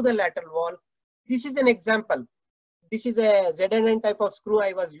through the lateral wall. This is an example. This is a ZNN type of screw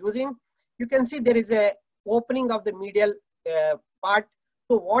I was using. You can see there is a opening of the medial part.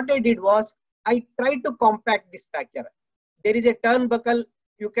 So what I did was I tried to compact this fracture. There is a turnbuckle.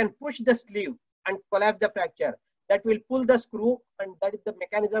 You can push the sleeve and collapse the fracture. That will pull the screw, and that is the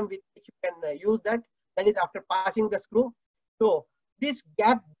mechanism with which you can use that. That is after passing the screw. So this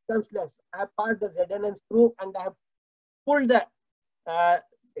gap becomes less. I have passed the ZNN screw and I have pulled the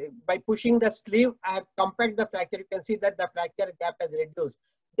by pushing the sleeve, I have compacted the fracture. You can see that the fracture gap has reduced.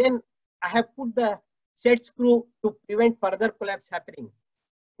 Then I have put the set screw to prevent further collapse happening.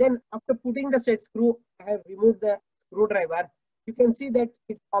 Then after putting the set screw, I have removed the screwdriver. You can see that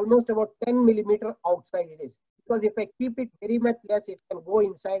it's almost about 10 millimeter outside it is. Because if I keep it very much less, it can go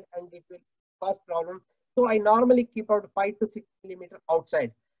inside and it will cause problem. So I normally keep out 5 to 6 millimeter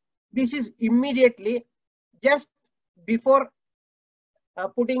outside. This is immediately just before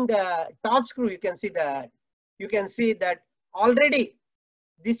putting the top screw. You can see that already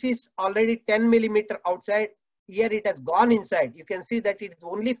this is already 10 millimeter outside. Here it has gone inside. You can see that it is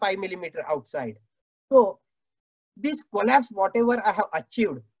only 5 millimeter outside. So this collapse, whatever I have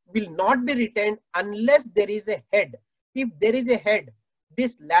achieved, will not be retained unless there is a head. If there is a head,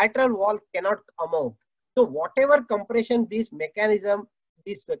 this lateral wall cannot come out. So whatever compression this mechanism,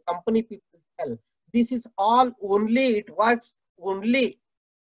 this company people tell, this is all only, it works only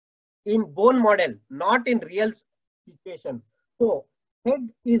in bone model, not in real situation. So head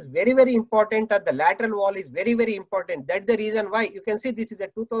is very, very important, and the lateral wall is very, very important. That's the reason why you can see this is a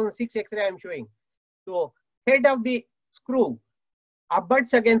 2006 X-ray I'm showing. So head of the screw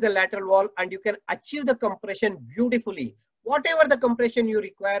abuts against the lateral wall, and you can achieve the compression beautifully. Whatever the compression you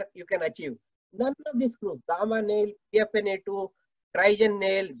require, you can achieve. None of these screws, Gamma nail, PFN-A2, Trigen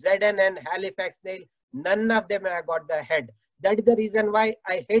nail, ZNN, Halifax nail, none of them have got the head. That is the reason why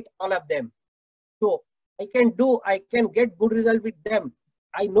I hate all of them. So I can get good result with them.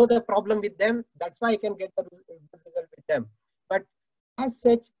 I know the problem with them. That's why I can get the good result with them. But as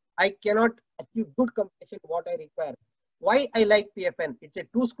such, I cannot achieve good compression what I require. Why I like PFN? It's a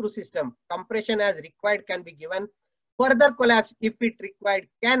 2-screw system. Compression as required can be given. Further collapse, if it required,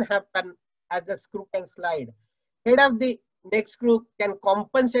 can happen as the screw can slide. Head of the next screw can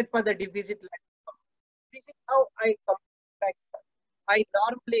compensate for the deficit. This is how I compress. I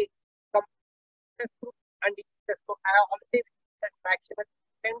normally compress screw and depress screw. I have already that fractional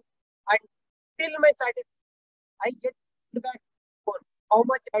and till my satisfaction, I get feedback on how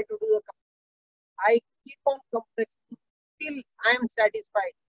much I have to do the compression. I keep on compressing till I am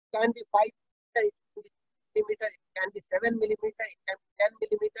satisfied. It can be 5 millimeter, it can be 7 millimeter, it can be 10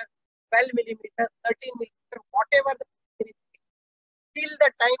 millimeter, 12 millimeter, 13 millimeter, whatever the is. Till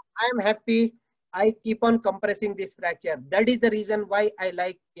the time I am happy, I keep on compressing this fracture. That is the reason why I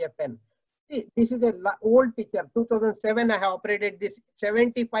like PFN. See, this is an old picture. 2007, I have operated this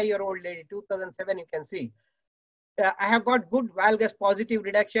 75-year-old lady. 2007, you can see. I have got good valgus positive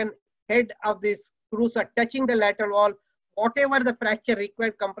reduction. Head of these screws are touching the lateral wall. Whatever the fracture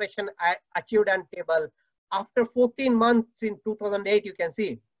required compression I achieved on table. After 14 months in 2008, you can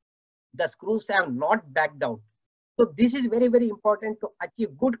see the screws have not backed out. So this is very, very important to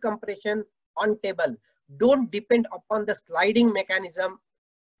achieve good compression on table. Don't depend upon the sliding mechanism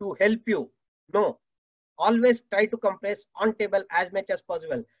to help you. No, always try to compress on table as much as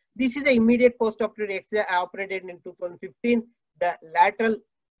possible. This is an immediate post-operative X-ray I operated in 2015. The lateral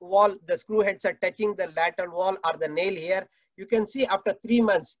wall, the screw heads are touching the lateral wall or the nail here. You can see after 3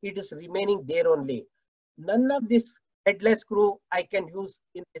 months, it is remaining there only. None of this headless screw I can use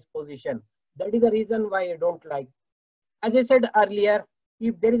in this position. That is the reason why I don't like. As I said earlier,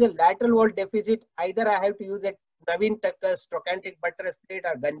 if there is a lateral wall deficit, either I have to use a Naveen Thakur's trochanteric buttress plate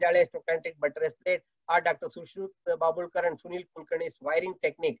or Ganjale's trochanteric buttress plate or Dr. Sushruth Babulkar and Sunil Kulkarni's wiring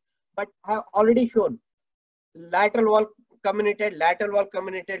technique. But I have already shown lateral wall comminuted, lateral wall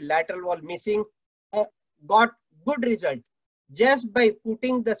comminuted, lateral wall missing. I got good result. Just by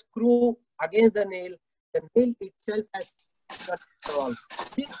putting the screw against the nail itself has got resolved.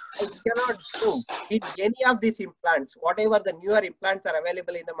 This I cannot do in any of these implants. Whatever the newer implants are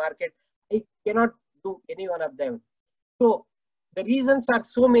available in the market, I cannot do any one of them. So the reasons are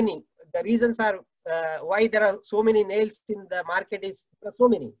so many. The reasons are why there are so many nails in the market is there are so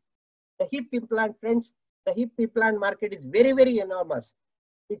many. The hip implant, friends, the hip implant market is very, very enormous.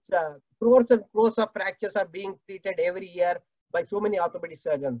 It's crores and crores of fractures are being treated every year by so many orthopedic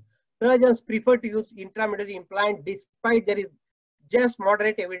surgeons. Surgeons prefer to use intramedullary implant despite there is just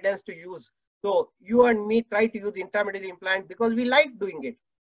moderate evidence to use. So you and me try to use intramedullary implant because we like doing it.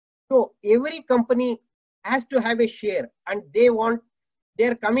 So every company has to have a share, and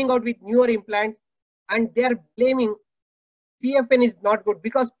they're coming out with newer implant, and they're blaming PFN is not good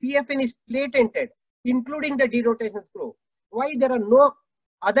because PFN is patented, including the derotation screw. Why there are no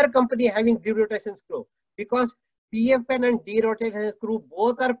other company having derotation screw? Because PFN and derotation screw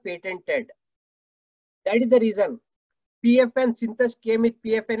both are patented. That is the reason. PFN Synthes came with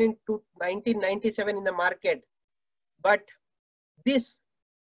PFN in 1997 in the market, but this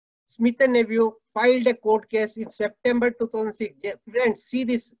Smith & Nephew filed a court case in September 2006. Friends, see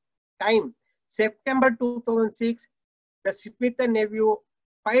this time. September 2006, the Smith & Nephew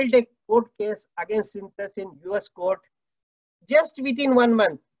filed a court case against Synthes in US court. Just within 1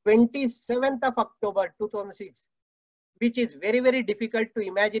 month, 27th of October 2006, which is very, very difficult to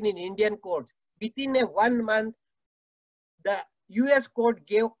imagine in Indian courts. Within 1 month, the US court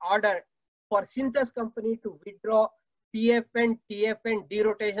gave order for Synthes company to withdraw PFN, TFN,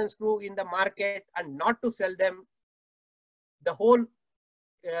 derotation screw in the market and not to sell them. The whole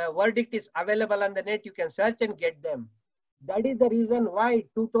verdict is available on the net. You can search and get them. That is the reason why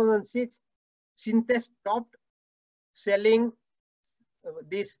 2006 Synthes stopped selling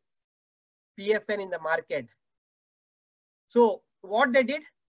this PFN in the market. So what they did,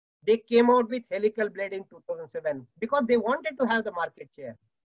 they came out with helical blade in 2007 because they wanted to have the market share.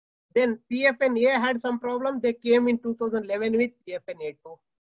 Then PFN-A had some problem. They came in 2011 with PFN-A2.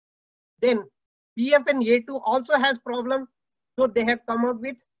 Then PFN-A2 also has problem. So they have come out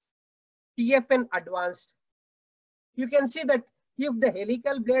with TFN Advanced. You can see that if the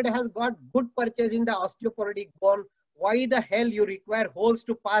helical blade has got good purchase in the osteoporotic bone, why the hell you require holes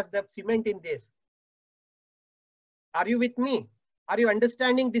to pass the cement in this? Are you with me? Are you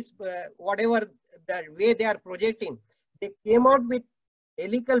understanding this? Whatever the way they are projecting, they came out with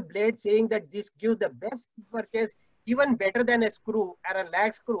helical blade saying that this gives the best purchase, even better than a screw or a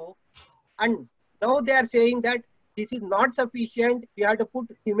lag screw. And now they are saying that this is not sufficient. You have to put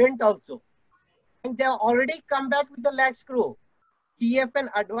cement also. And they have already come back with the lag screw. TFN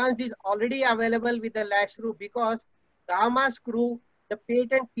Advanced is already available with the lag screw because Gamma screw, the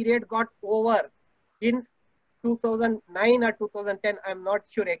patent period got over in 2009 or 2010. I'm not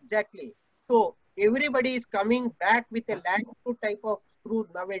sure exactly. So everybody is coming back with a lag screw type of screw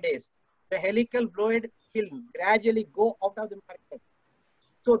nowadays. The helical blade will gradually go out of the market.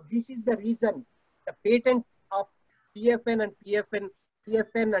 So this is the reason the patent of PFN and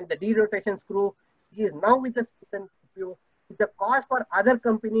PFN and the derotation screw is now with the Smith & Nephew. The cause for other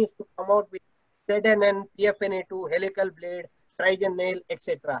companies to come out with ZNN, PFN-A2, helical blade, Trigen nail,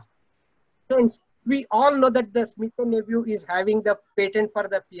 etc. Friends, we all know that the Smith & Nephew is having the patent for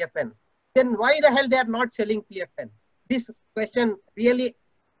the PFN. Then why the hell they are not selling PFN? This question really,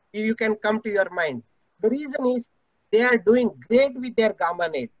 you can come to your mind. The reason is they are doing great with their Gamma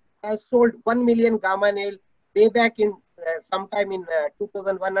nail. Has sold 1 million Gamma nail way back in sometime in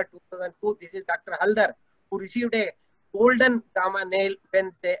 2001 or 2002. This is Dr. Haldar, who received a golden Gamma nail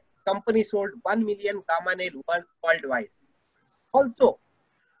when the company sold 1 million Gamma nail worldwide. Also,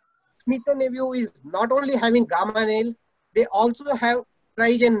 Smith & Nephew is not only having Gamma nail, they also have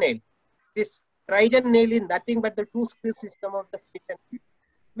Trigen nail. This Trigen nail is nothing but the two-screw system of the Smith & Nephew.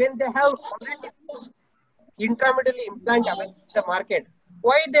 When they have already intramedullary implant available in the market,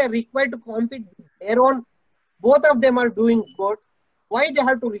 why they are required to compete with their own? Both of them are doing good. Why they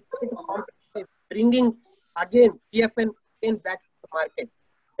have to require to compete by bringing again PFN again back to the market?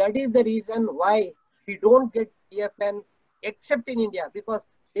 That is the reason why we don't get PFN except in India, because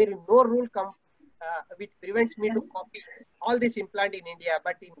there is no rule which prevents me to copy all this implant in India.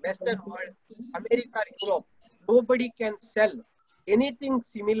 But in Western world, America, Europe, nobody can sell anything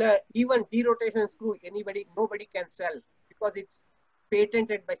similar, even derotation screw, nobody can sell because it's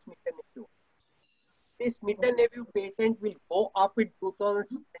patented by Smith & Nephew. This Smith & Nephew patent will go up in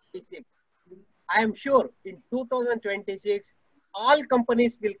 2026. I am sure in 2026, all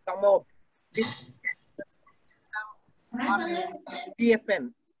companies will come out with the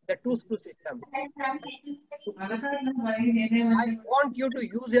PFN. the two screw system. I want you to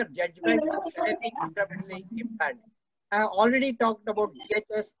use your judgment while selecting intramedullary implant. I have already talked about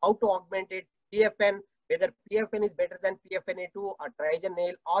DHS, how to augment it, PFN, whether PFN is better than PFNA2 or Trajan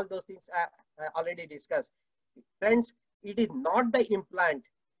nail, all those things I already discussed. Friends, it is not the implant,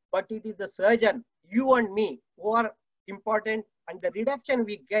 but it is the surgeon, you and me, who are important, and the reduction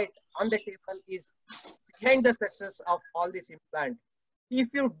we get on the table is behind the success of all this implant. If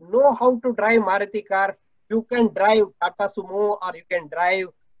you know how to drive Maruti car, you can drive Tata Sumo, or you can drive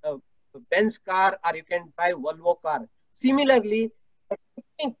Benz car, or you can drive Volvo car. Similarly, the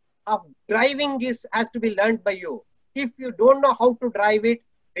technique of driving has to be learned by you. If you don't know how to drive it,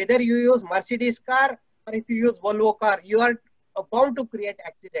 whether you use Mercedes car or if you use Volvo car, you are bound to create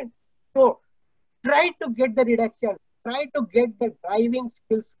accident. So try to get the reduction, try to get the driving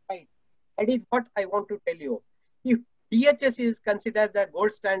skills right. That is what I want to tell you. If DHS is considered the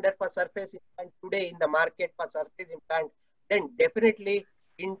gold standard for surface implant today in the market for surface implant, then definitely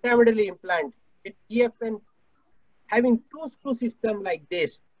intramedullary implant with PFN having two screw system like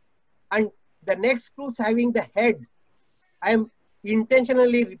this, and the next screws having the head. I am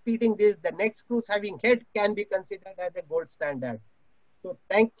intentionally repeating this. The next screws having head can be considered as a gold standard. So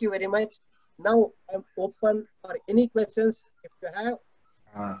thank you very much. Now I'm open for any questions if you have.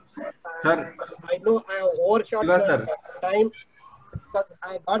 Sir, I know I have overshot the time because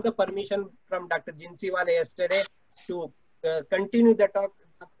I got the permission from Dr. Jinsiwale yesterday to continue the talk.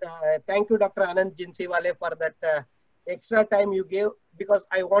 Thank you, Dr. Anand Jinsiwale, for that extra time you gave, because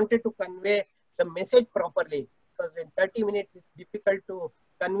I wanted to convey the message properly, because in 30 minutes it's difficult to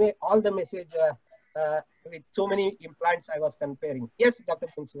convey all the message with so many implants I was comparing. Yes, Dr.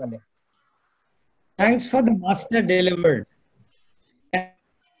 Jinsiwale. Thanks for the master delivered.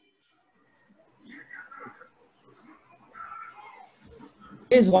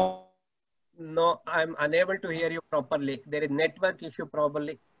 Is one. No, I'm unable to hear you properly. There is network issue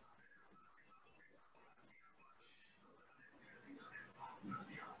probably.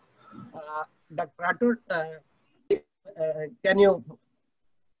 Dr. Rathod, can you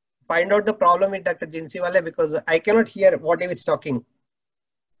find out the problem with Dr. Jinsiwale, because I cannot hear what he is talking.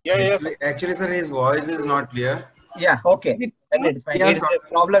 Yeah. Actually, sir, his voice is not clear. Yeah, okay. Then it's fine. It's a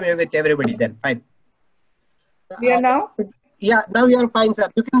problem with everybody then. Fine. Clear now? Yeah, now you are fine, sir.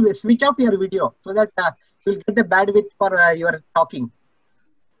 You can switch off your video so that you'll get the bandwidth for your talking.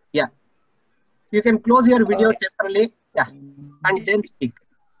 Yeah. You can close your video temporarily. Yeah. And then speak.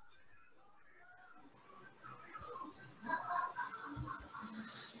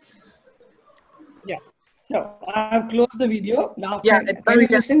 Yeah. So I've closed the video. Now, yeah, can you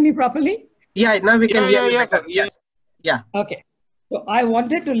listen to me properly? Yeah, now we can hear you better. Yes. Yeah. Okay. So I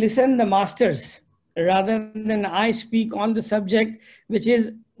wanted to listen the masters rather than I speak on the subject, which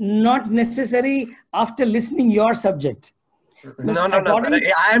is not necessary after listening your subject. No, sir.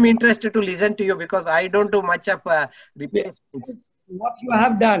 I am interested to listen to you because I don't do much of replacements. What you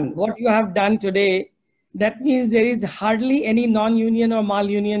have done today, that means there is hardly any non-union or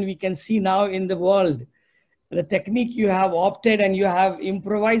malunion we can see now in the world. The technique you have opted and you have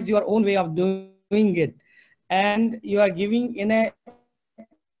improvised your own way of doing it. And you are giving in a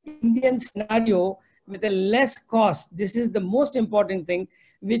Indian scenario with a less cost. This is the most important thing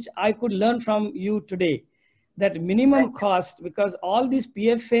which I could learn from you today. That minimum cost, because all these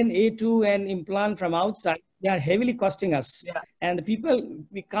PFN, A2 and implant from outside, they are heavily costing us. Yeah. And the people,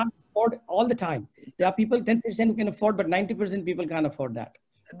 we can't afford all the time. There are people 10% who can afford, but 90% people can't afford that.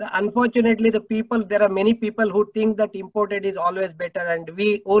 Unfortunately, there are many people who think that imported is always better, and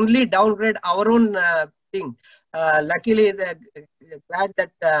we only downgrade our own thing. Luckily, glad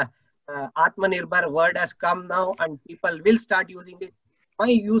that Atmanirbhar word has come now and people will start using it. My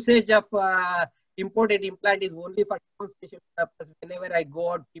usage of imported implant is only for demonstration purpose. Whenever I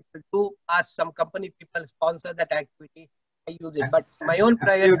go out, people do ask, some company people sponsor that activity, I use it. But my own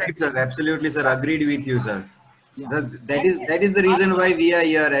private... Absolutely, sir. Agreed with you, sir. Yeah. That is the reason why we are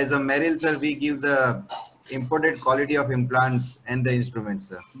here. As a Merrill, sir, we give the imported quality of implants and the instruments,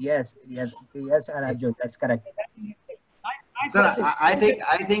 sir. Yes, Arjun, that's correct. Sir, I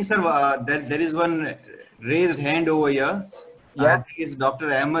think, sir, that there is one raised hand over here. Yeah. I think it's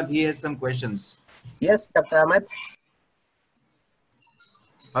Dr. Ahmed. He has some questions. Yes, Dr. Ahmed.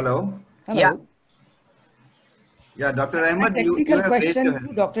 Hello. Yeah. Yeah, Dr. Ahmed, you have question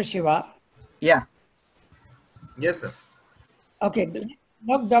to Dr. Shiva. Yeah. Yes, sir. Okay.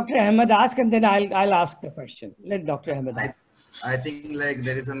 Let Dr. Ahmed ask, and then I'll ask the question. Let Dr. Ahmed ask. I think like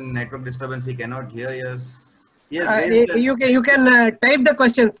there is some network disturbance. He cannot hear us. Yes, based on, you can type the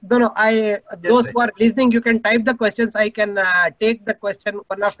questions. No, those who are listening, you can type the questions. I can take the question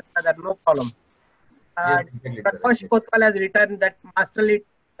one after another. No problem. yes, definitely, sir. Prakash Kotwal has written that masterly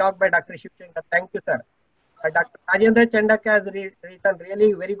talk by Dr. Shivashankar. Thank you, sir. Dr. Rajendra Chandaka has written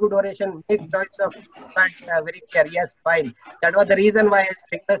really very good oration. Make choice of implant very clear. Yes, fine. That was the reason why I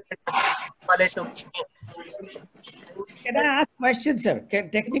requested to. Can I ask question, sir?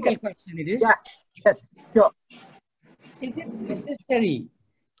 Technical question it is. Yeah. Yes. Sure. Is it necessary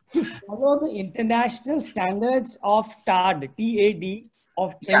to follow the international standards of TAD, TAD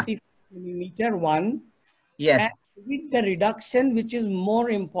of 20 millimeter one? Yes. And with the reduction, which is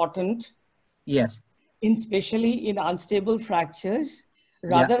more important, Yes. especially in unstable fractures,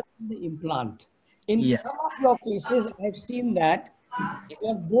 rather than the implant. In Yes. some of your cases, I've seen that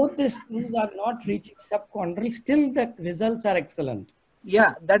when both the screws are not reaching subchondral, still the results are excellent.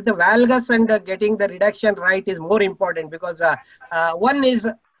 Yeah, that the valgus and getting the reduction right is more important, because one is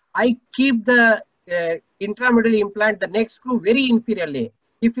I keep the intramedullary implant, the neck screw, very inferiorly.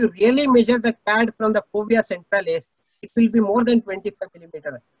 If you really measure the TAD from the fovea centralis, it will be more than 25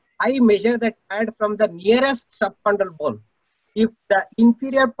 millimeter. I measure the TAD from the nearest subchondral bone. If the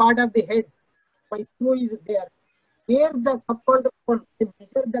inferior part of the head, my screw is there, where the subchondral bone, I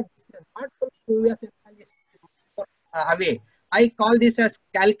measure the distance, not from fovea centralis away. I call this as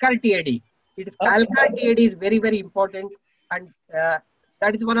calcar TAD. It is calcar TAD is very, very important, and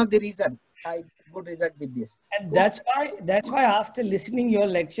that is one of the reasons I get good result with this. And that's why after listening your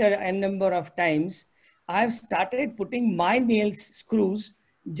lecture a number of times, I've started putting my nails screws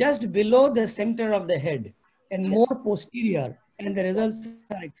just below the center of the head and more posterior, and the results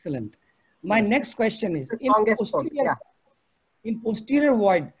are excellent. My next question is, the strongest bone. Yeah. in posterior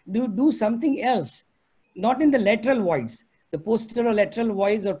void, do you do something else? Not in the lateral voids, the posterolateral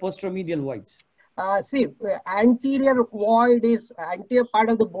voids or posteromedial voids. See, anterior void is, anterior part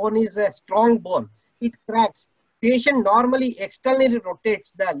of the bone is a strong bone. It cracks. Patient normally externally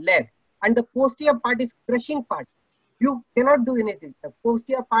rotates the leg, and the posterior part is crushing part. You cannot do anything. The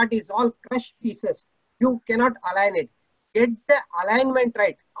posterior part is all crushed pieces. You cannot align it. Get the alignment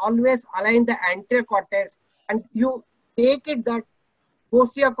right. Always align the anterior cortex, and you take it that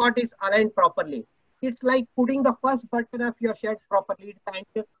posterior cortex aligned properly. It's like putting the first button of your shirt properly. It's the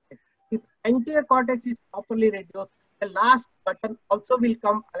anterior cortex. If anterior cortex is properly reduced, the last button also will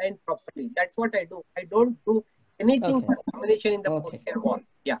come aligned properly. That's what I do. I don't do anything for combination in the posterior wall.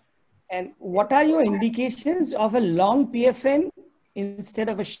 Yeah. And what are your indications of a long PFN instead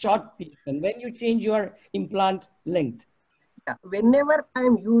of a short PFN when you change your implant length? Yeah. Whenever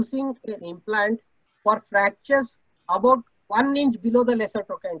I'm using an implant for fractures about 1 inch below the lesser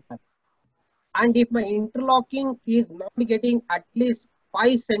trochanter, and if my interlocking is not getting at least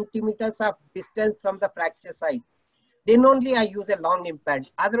 5 centimeters of distance from the fracture site, then only I use a long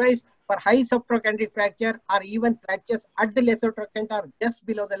implant. Otherwise, for high subtrochanteric fracture or even fractures at the lesser trochanter, just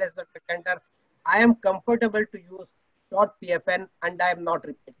below the lesser trochanter, I am comfortable to use short PFN, and I am not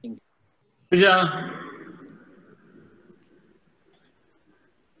repeating it. Yeah.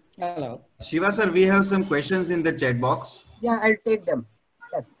 Hello. Shiva sir, we have some questions in the chat box. Yeah, I'll take them.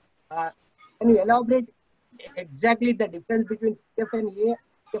 Yes. Can you elaborate exactly the difference between PFN-A,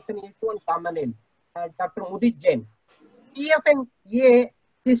 PFN-A2 and gamma nail? Dr. Mudit Jain. PFN-A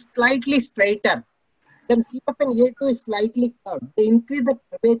is slightly straighter. Then PFN-A2 is slightly curved. They increase the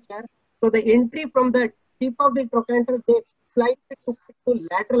curvature. So the entry from the tip of the trochanter, they slightly took it to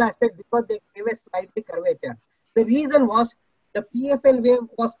lateral aspect because they gave a slightly curvature. The reason was the PFN wave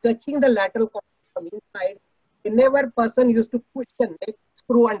was touching the lateral cortex from inside. Whenever person used to push the neck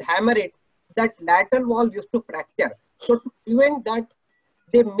screw and hammer it, that lateral wall used to fracture. So to prevent that,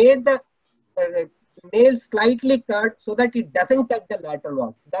 they made the nail slightly cut so that it doesn't touch the lateral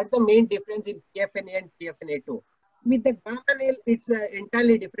wall. That's the main difference in PFN-A and PFN-A2. With the gamma nail, it's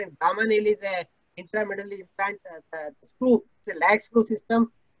entirely different. Gamma nail is a intramedullary implant screw. It's a lag screw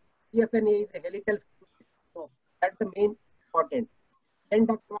system. PFN-A is a helical screw system. So that's the main important. Then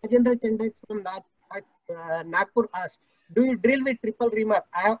Dr. Rajendra Chandaka from Nagpur asked, do you drill with triple reamer?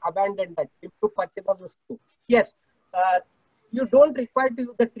 I have abandoned that. Improve purchase of the screw. Yes, you don't require to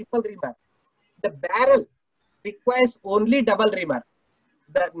use the triple reamer. The barrel requires only double reamer.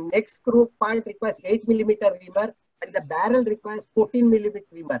 The neck screw part requires 8 millimeter reamer, and the barrel requires 14 millimeter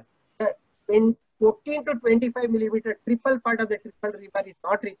reamer. When 14 to 25 millimeter triple part of the triple reamer is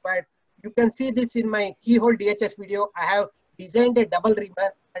not required. You can see this in my keyhole DHS video. I have designed a double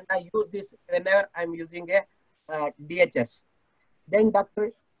reamer, and I use this whenever I'm using a DHS. Then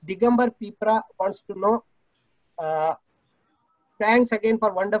Dr. Digambar Pipra wants to know, thanks again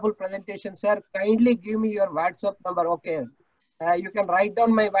for wonderful presentation, sir. Kindly give me your WhatsApp number. Okay. You can write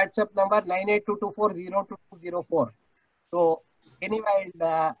down my WhatsApp number 982240204. So anyway,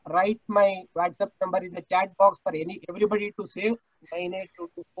 I'll write my WhatsApp number in the chat box for everybody to save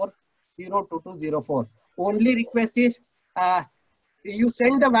 982240204. Only request is you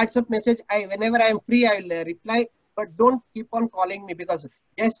send the WhatsApp message. Whenever I am free, I will reply. But don't keep on calling me, because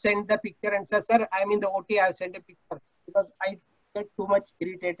just send the picture and say, sir, I am in the OT. I send a picture, because I get too much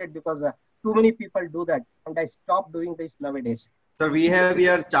irritated because too many people do that, and I stop doing this nowadays. So we have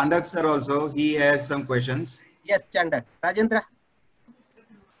here Chandak sir also. He has some questions. Yes, Chandak. Rajendra.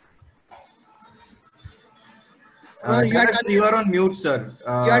 Chandak, you are on mute, sir.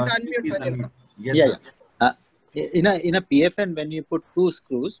 You are on mute, Rajendra. Yes, yeah, sir. Yeah. In a PFN, when you put two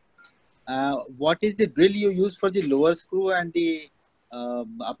screws, what is the drill you use for the lower screw and the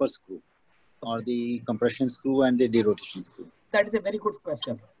upper screw, or the compression screw and the derotation screw? That is a very good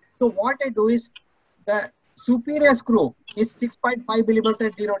question. So what I do is, the superior screw is 6.5 millimeter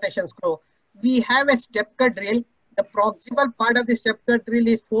derotation screw. We have a step cut drill. The proximal part of the step cut drill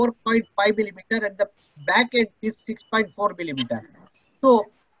is 4.5 millimeter, and the back end is 6.4 millimeter.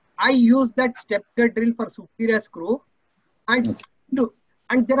 So I use that step cut drill for superior screw, and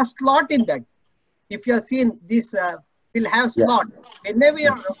and there are slot in that. If you have seen this, will have slot. Whenever you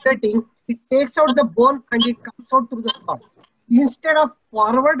are rotating, it takes out the bone and it comes out through the slot. Instead of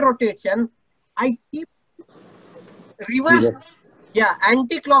forward rotation, I keep reverse,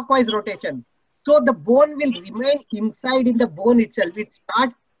 anti-clockwise rotation. So the bone will remain inside in the bone itself. It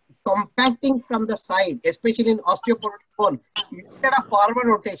starts compacting from the side, especially in osteoporotic bone. Instead of forward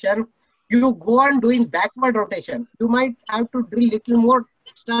rotation, you go on doing backward rotation. You might have to drill little more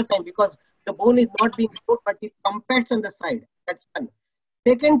extra time, because the bone is not being put, but it compacts on the side. That's one.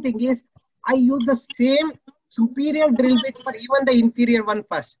 Second thing is, I use the same superior drill bit for even the inferior one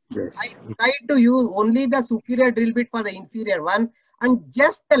first. Yes. I try to use only the superior drill bit for the inferior one, and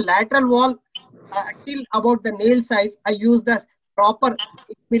just the lateral wall till about the nail size, I use the proper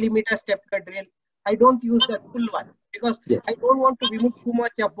 8 millimeter step cut drill. I don't use the full one, because I don't want to remove too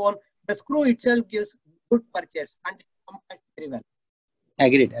much of bone. The screw itself gives good purchase and it compacts very well.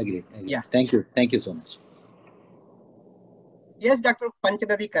 Agreed. Yeah. Thank you so much. Yes, Dr.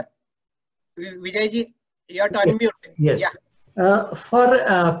 Panchanadikar. Vijayji, you have to unmute. Yes. Yeah. For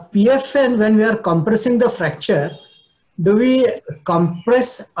PFN, when we are compressing the fracture, do we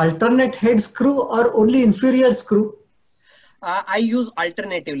compress alternate head screw or only inferior screw? I use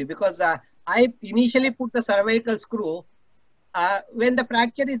alternatively, because I initially put the cervical screw. When the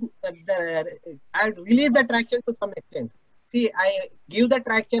fracture is, I release the traction to some extent. See, I give the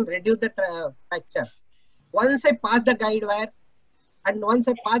traction, reduce the fracture. Once I pass the guide wire and once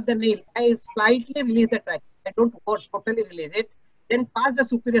I pass the nail, I slightly release the traction. I don't go totally release it. Then pass the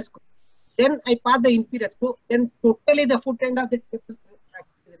superior screw. Then I pass the inferior screw. Then totally the foot end of the table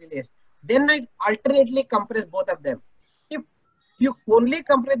is released. Then I alternately compress both of them. If you only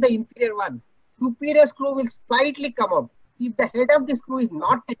compress the inferior one, superior screw will slightly come out. If the head of the screw is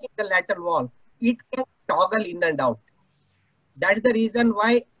not touching the lateral wall, it can toggle in and out. That is the reason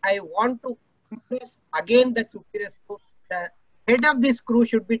why I want to compress again the superior screw. The head of the screw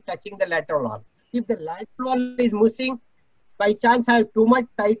should be touching the lateral wall. If the lateral wall is missing, by chance I have too much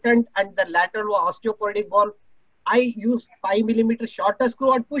tightened and the lateral wall osteoporotic bone, I use 5 millimeter shorter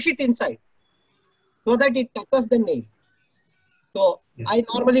screw and push it inside so that it touches the nail. So I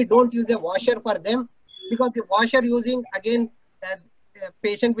normally don't use a washer for them, because the washer using, again,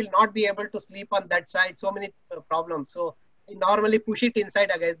 patient will not be able to sleep on that side. So many problems. So I normally push it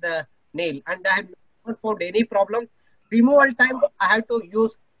inside against the nail, and I have not found any problem. Removal time, I have to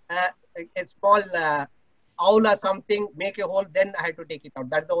use a small owl or something, make a hole, then I have to take it out.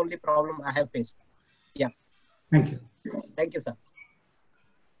 That's the only problem I have faced. Yeah. Thank you. Thank you, sir.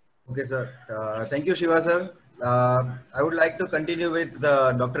 Okay, sir. Thank you, Shiva, sir. I would like to continue with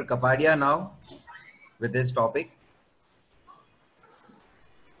Dr. Kapadia now with this topic.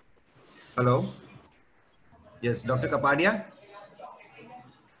 Hello. Yes, Dr. Kapadia.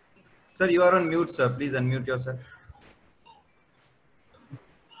 Sir, you are on mute, sir. Please unmute yourself.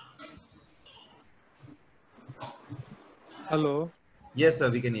 Hello. Yes,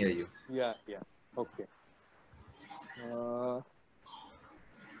 sir, we can hear you. Yeah. Okay.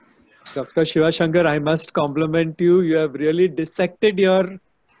 Dr. Shivashankar, I must compliment you. You have really dissected your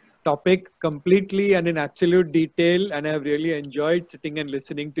topic completely and in absolute detail, and I have really enjoyed sitting and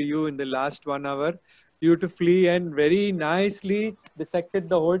listening to you in the last 1 hour. Beautifully and very nicely dissected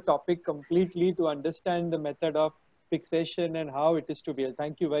the whole topic completely to understand the method of fixation and how it is to be.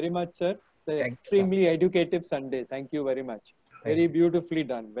 Thank you very much, sir. The extremely educative Sunday. Thank you very much. Very beautifully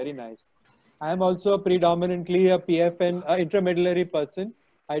done. Very nice. I am also predominantly a PFN, intramedullary person.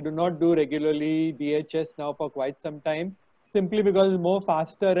 I do not do regularly DHS now for quite some time, simply because it's more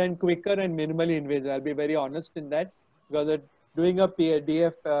faster and quicker and minimally invasive. I'll be very honest in that, because doing a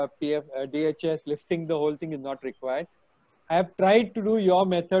DHS, lifting the whole thing is not required. I have tried to do your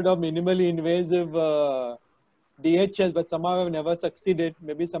method of minimally invasive DHS, but somehow I've never succeeded.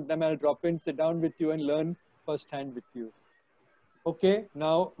 Maybe sometime I'll drop in, sit down with you and learn firsthand with you. Okay,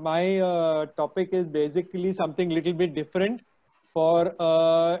 now my topic is basically something little bit different for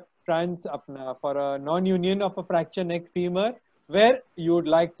for a non-union of a fracture neck femur, where you would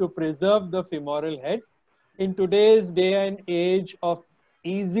like to preserve the femoral head. In today's day and age of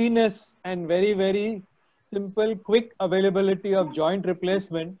easiness and very, very simple, quick availability of joint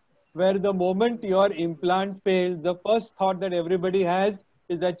replacement, where the moment your implant fails, the first thought that everybody has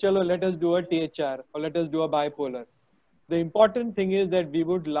is that, chalo, let us do a THR or let us do a bipolar. The important thing is that we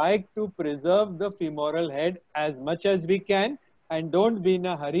would like to preserve the femoral head as much as we can, and don't be in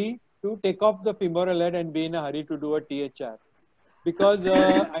a hurry to take off the femoral head and be in a hurry to do a THR. Because,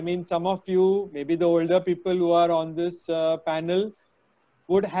 I mean, some of you, maybe the older people who are on this panel,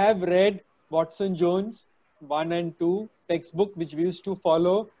 would have read Watson Jones 1 and 2 textbook, which we used to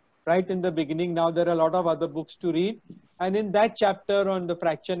follow right in the beginning. Now there are a lot of other books to read. And in that chapter on the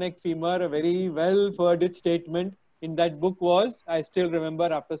fracture neck femur, a very well worded statement in that book was, I still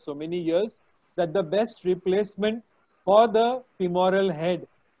remember after so many years, that the best replacement for the femoral head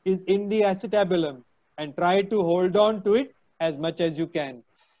is in the acetabulum, and try to hold on to it as much as you can.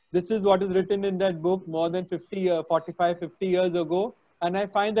 This is what is written in that book more than 45, 50 years ago. And I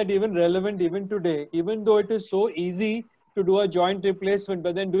find that even relevant even today, even though it is so easy to do a joint replacement,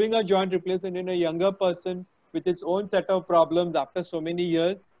 but then doing a joint replacement in a younger person with its own set of problems after so many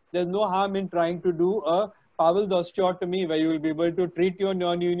years, there's no harm in trying to do a Powell's osteotomy, where you will be able to treat your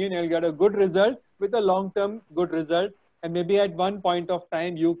non-union and get a good result with a long-term good result. And maybe at one point of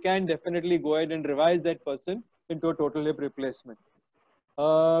time, you can definitely go ahead and revise that person into a total hip replacement.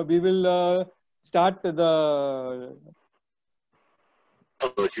 We will start the...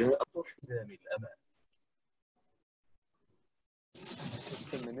 Just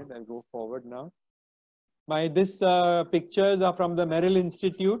a minute, I'll go forward now. This pictures are from the Merrill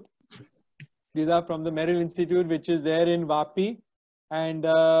Institute. These are from the Merrill Institute, which is there in Vapi, and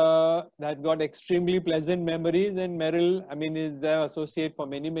that got extremely pleasant memories. And Merrill, I mean, is their associate for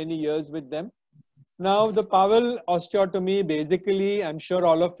many, many years with them. Now, the Powell osteotomy, basically, I'm sure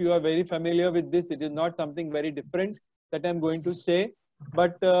all of you are very familiar with this. It is not something very different that I'm going to say.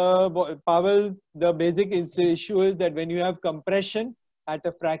 But Powell's, the basic issue is that when you have compression at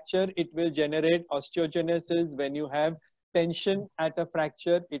a fracture, it will generate osteogenesis. When you have tension at a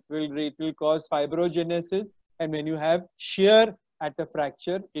fracture, it will cause fibrogenesis. And when you have shear at a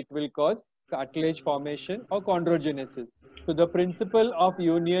fracture, it will cause cartilage formation or chondrogenesis. So the principle of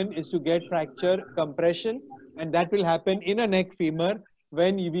union is to get fracture compression, and that will happen in a neck femur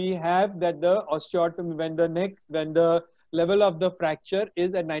when we have that the osteotomy, when the level of the fracture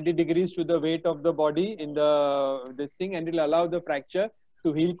is at 90 degrees to the weight of the body in this thing, and it will allow the fracture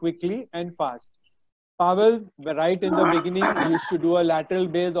to heal quickly and fast. Powell's, right in the beginning, used to do a lateral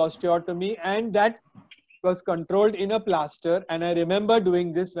base osteotomy, and that was controlled in a plaster. And I remember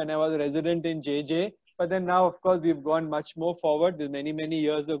doing this when I was a resident in JJ. But then now, of course, we've gone much more forward many, many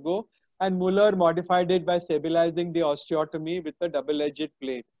years ago. And Muller modified it by stabilizing the osteotomy with a double-edged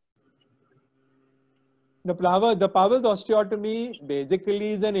plate. The Powell's osteotomy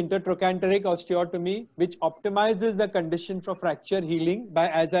basically is an intertrochanteric osteotomy, which optimizes the condition for fracture healing by,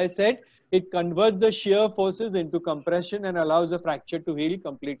 as I said, it converts the shear forces into compression and allows the fracture to heal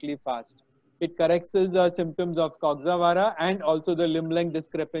completely fast. It corrects the symptoms of Coxa-Vara and also the limb length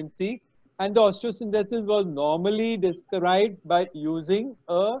discrepancy. And the osteosynthesis was normally described by using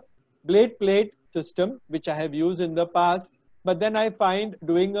a blade plate system, which I have used in the past. But then I find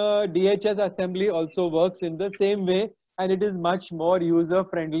doing a DHS assembly also works in the same way, and it is much more user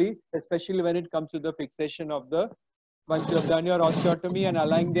friendly, especially when it comes to the fixation of the, once you have done your osteotomy and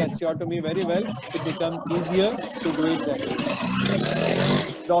aligning the osteotomy very well, it becomes easier to do it that way.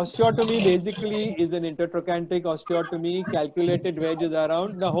 The osteotomy basically is an intertrochanteric osteotomy, calculated wedges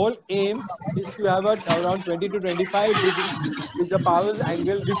around. The whole aim is to have around 20 to 25 degrees is the Powell's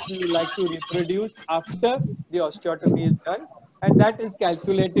angle which we would like to reproduce after the osteotomy is done. And that is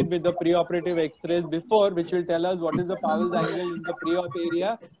calculated with the preoperative x-rays before, which will tell us what is the Powell's angle in the pre-op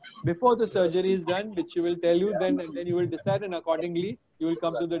area before the surgery is done, which will tell you then, and then you will decide, and accordingly you will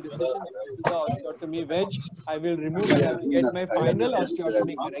come to the decision that this is the osteotomy wedge I will remove, and I will get my final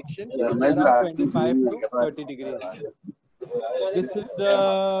osteotomy correction around 25 to 30 degrees. This is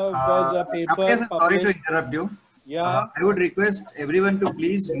the paper Kapil, sir, sorry to published. interrupt you. Yeah. I would request everyone to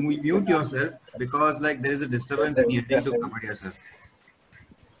please mute yourself because like there is a disturbance in hearing to Kapil, sir.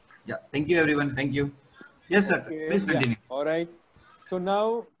 Yeah, thank you everyone. Thank you. Yes, sir. Okay. Please continue. Yeah. All right. So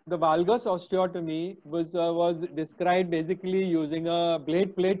now the valgus osteotomy was described basically using a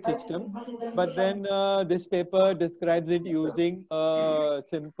blade plate system, but then this paper describes it using a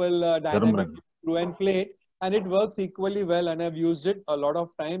simple dynamic screw and plate, and it works equally well. And I've used it a lot of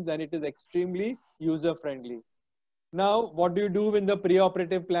times, and it is extremely user friendly. Now, what do you do in the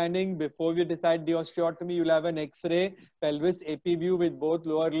preoperative planning? Before we decide the osteotomy, you'll have an X-ray pelvis AP view with both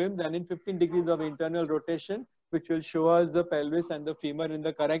lower limbs and in 15 degrees of internal rotation, which will show us the pelvis and the femur in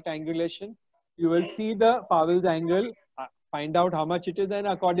the correct angulation. You will see the Powell's angle, find out how much it is, and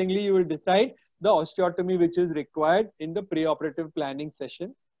accordingly you will decide the osteotomy which is required in the preoperative planning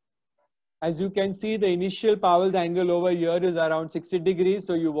session. As you can see, the initial Powell's angle over here is around 60 degrees.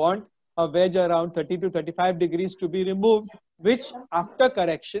 So you want a wedge around 30 to 35 degrees to be removed, which after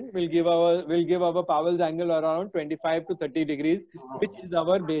correction will give our Powell's angle around 25 to 30 degrees, which is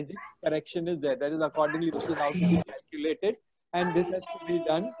our basic correction is there. That is accordingly, this is how to be calculated. And this has to be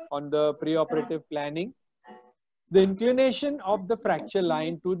done on the preoperative planning. The inclination of the fracture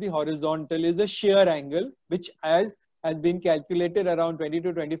line to the horizontal is a shear angle, which has been calculated around 20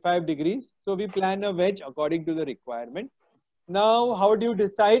 to 25 degrees. So we plan a wedge according to the requirement. Now, how do you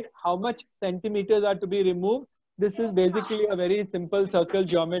decide how much centimeters are to be removed? This is basically a very simple circle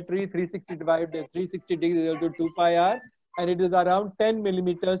geometry, 360 degrees equal to 2 pi r, and it is around 10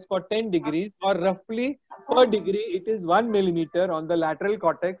 millimeters for 10 degrees, or roughly per degree, it is 1 millimeter on the lateral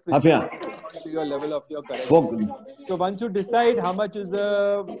cortex, which is to your level of your correction. So once you decide how much is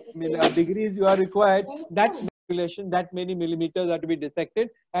the degrees you are required, that calculation, that many millimeters are to be dissected,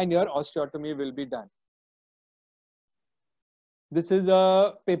 and your osteotomy will be done. This is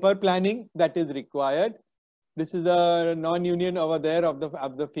a paper planning that is required. This is a non-union over there of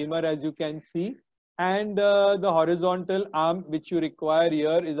the femur, as you can see. And the horizontal arm which you require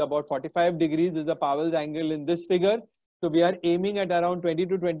here is about 45 degrees is the Powell's angle in this figure. So we are aiming at around 20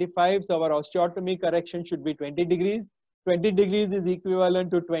 to 25. So our osteotomy correction should be 20 degrees. 20 degrees is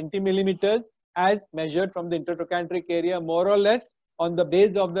equivalent to 20 millimeters as measured from the intertrochanteric area, more or less on the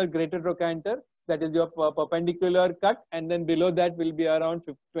base of the greater trochanter. That is your perpendicular cut, and then below that will be around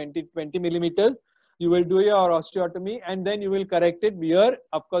 20 millimeters. You will do your osteotomy and then you will correct it here.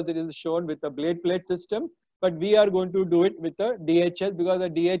 Of course, it is shown with a blade plate system, but we are going to do it with a DHS because the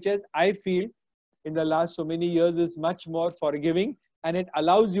DHS, I feel, in the last so many years is much more forgiving, and it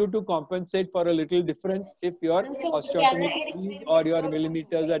allows you to compensate for a little difference if your osteotomy degrees or your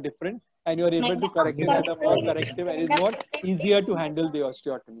millimeters are different, and you are able to correct it at a more corrective and it's more easier to handle the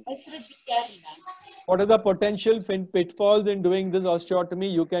osteotomy. What are the potential pitfalls in doing this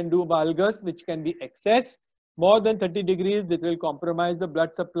osteotomy? You can do valgus, which can be excess. More than 30 degrees, this will compromise the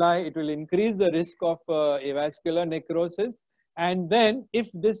blood supply. It will increase the risk of avascular necrosis. And then if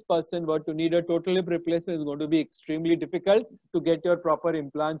this person were to need a total hip replacement, it's going to be extremely difficult to get your proper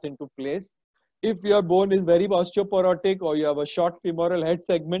implants into place. If your bone is very osteoporotic or you have a short femoral head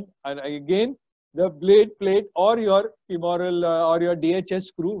segment, and again, the blade plate or your femoral or your DHS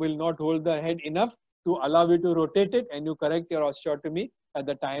screw will not hold the head enough to allow you to rotate it, and you correct your osteotomy at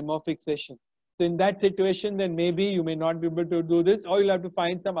the time of fixation. So in that situation, then maybe you may not be able to do this, or you'll have to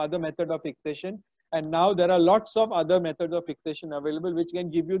find some other method of fixation. And now there are lots of other methods of fixation available which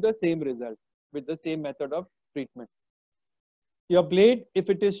can give you the same result with the same method of treatment. Your blade, if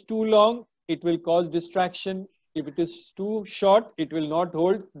it is too long, it will cause distraction. If it is too short, it will not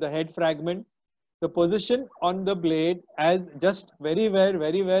hold the head fragment. The position on the blade, as just very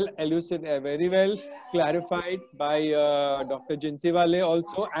well elucidated, very well clarified by Dr. Jinsiwale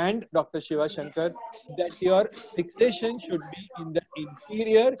also and Dr. Shivashankar, that your fixation should be in the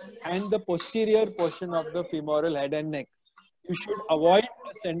inferior and the posterior portion of the femoral head and neck. You should avoid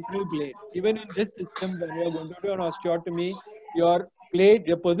a central blade. Even in this system, when you are going to do an osteotomy, your blade,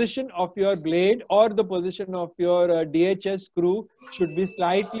 the position of your blade or the position of your DHS screw should be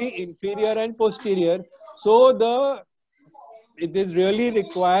slightly inferior and posterior. So it is really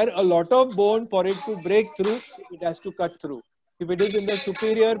require a lot of bone for it to break through. It has to cut through. If it is in the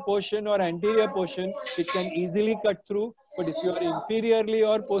superior portion or anterior portion, it can easily cut through. But if you are inferiorly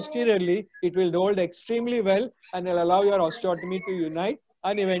or posteriorly, it will hold extremely well and will allow your osteotomy to unite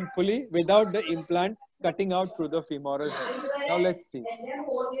uneventfully without the implant cutting out through the femoral head. Now let's see.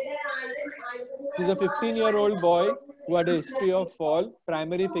 This is a 15-year-old boy who had a history of fall.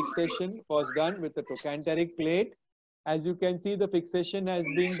 Primary fixation was done with a trochanteric plate. As you can see, the fixation has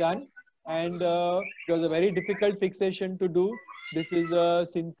been done. and it was a very difficult fixation to do. This is a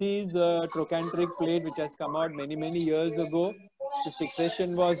Synthes trochanteric plate which has come out many years ago. This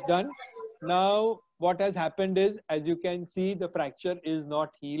fixation was done. Now what has happened is, as you can see, the fracture is not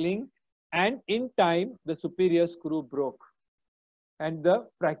healing, and in time the superior screw broke and the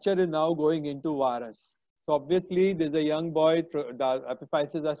fracture is now going into varus. So obviously there's a young boy, the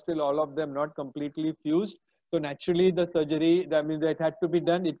epiphyses are still all of them not completely fused. So naturally the surgery, that means that had to be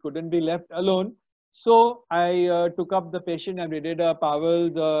done, it couldn't be left alone. So I took up the patient and we did a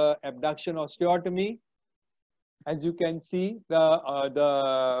Powell's abduction osteotomy. As you can see,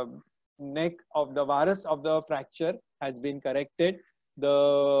 the neck of the varus of the fracture has been corrected.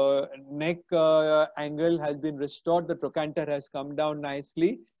 The neck angle has been restored. The trochanter has come down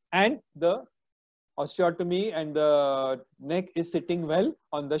nicely, and the osteotomy and the neck is sitting well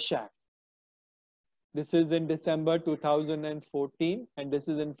on the shaft. This is in December 2014, and this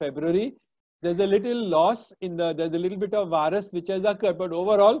is in February. There's a little loss in there's a little bit of varus which has occurred, but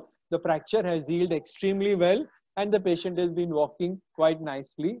overall the fracture has healed extremely well, and the patient has been walking quite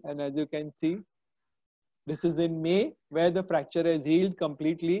nicely. And as you can see, this is in May, where the fracture has healed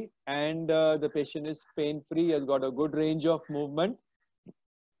completely and the patient is pain-free, has got a good range of movement.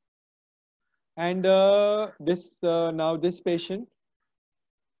 And now this patient,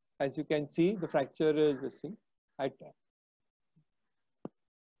 as you can see, the fracture is this thing.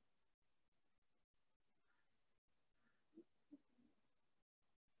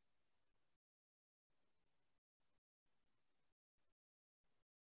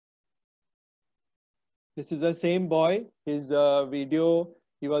 This is the same boy. His video,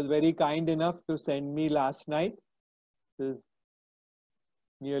 he was very kind enough to send me last night. This is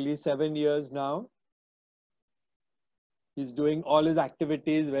nearly 7 years now. He's doing all his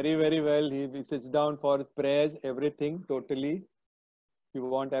activities very well. He sits down for prayers, everything totally. If you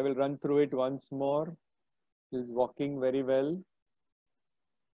want, I will run through it once more. He's walking very well.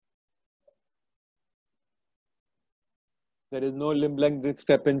 There is no limb length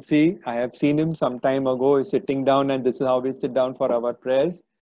discrepancy. I have seen him some time ago. He's sitting down, and this is how we sit down for our prayers.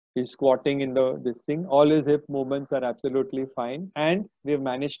 He's squatting in this thing. All his hip movements are absolutely fine. And we've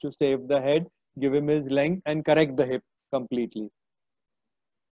managed to save the head, give him his length, and correct the hip completely.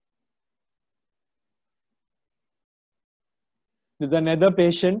 There's another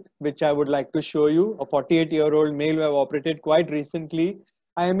patient which I would like to show you, a 48-year-old male who I've operated quite recently.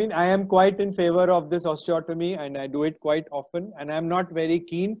 I mean, I am quite in favor of this osteotomy and I do it quite often, and I'm not very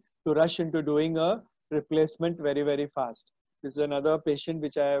keen to rush into doing a replacement very fast. This is another patient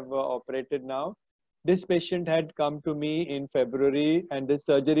which I have operated now. This patient had come to me in February and this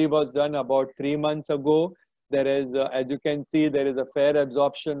surgery was done about 3 months ago. There is, as you can see, there is a fair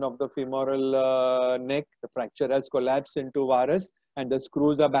absorption of the femoral neck. The fracture has collapsed into varus and the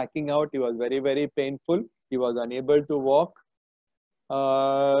screws are backing out. He was very painful. He was unable to walk.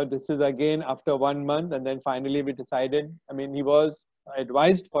 This is again after 1 month, and then finally we decided, I mean, he was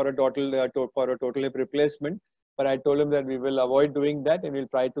advised for a total hip replacement, but I told him that we will avoid doing that and we'll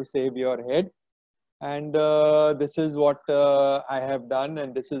try to save your head. And this is what I have done,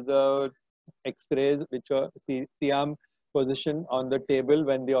 and this is the X-rays which were C-arm position on the table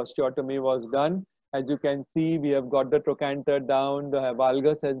when the osteotomy was done. As you can see, we have got the trochanter down, the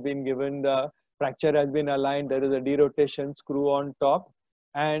valgus has been given, the fracture has been aligned, there is a derotation screw on top,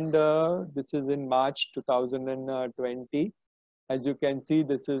 and this is in March 2020. As you can see,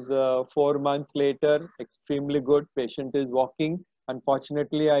 this is 4 months later, extremely good. Patient is walking.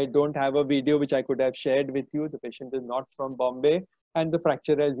 Unfortunately, I don't have a video which I could have shared with you. The patient is not from Bombay and the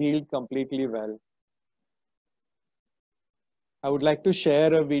fracture has healed completely well. I would like to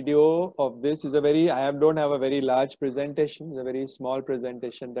share a video of this. It's a very, don't have a very large presentation. It's a very small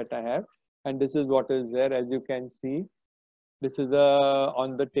presentation that I have. And this is what is there. As you can see, this is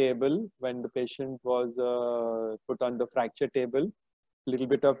on the table when the patient was put on the fracture table. A little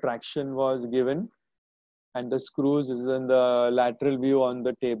bit of traction was given and the screws is in the lateral view on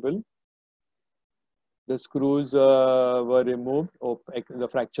the table. The screws were removed, the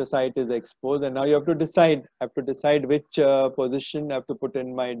fracture site is exposed, and now you have to decide. I have to decide which position I have to put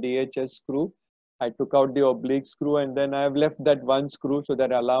in my DHS screw. I took out the oblique screw and then I have left that one screw so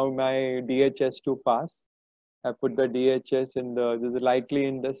that I allow my DHS to pass. I put the DHS in this is lightly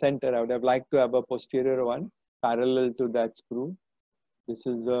in the center. I would have liked to have a posterior one parallel to that screw. This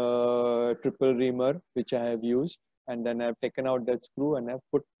is a triple reamer which I have used, and then I have taken out that screw and I have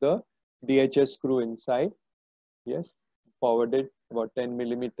put the DHS screw inside. Yes, forwarded about 10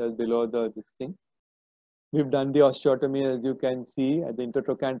 millimeters below this thing. We've done the osteotomy, as you can see, at the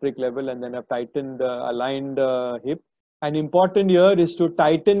intertrochanteric level, and then I've tightened the aligned hip. And important here is to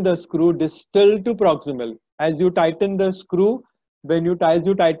tighten the screw distal to proximal. As you tighten the screw, as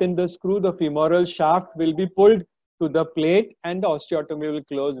you tighten the screw, the femoral shaft will be pulled to the plate and the osteotomy will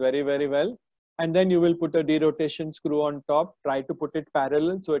close very, very well. And then you will put a derotation screw on top, try to put it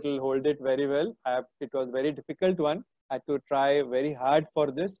parallel so it will hold it very well. It was a very difficult one. I had to try very hard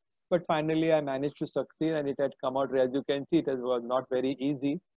for this, but finally I managed to succeed and it had come out. As you can see, it was not very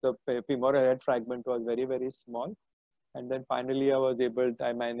easy. The femoral head fragment was very, very small. And then finally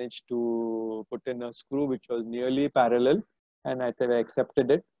I managed to put in a screw which was nearly parallel, and I accepted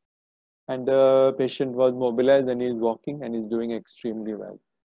it. And the patient was mobilized and he's walking and he's doing extremely well.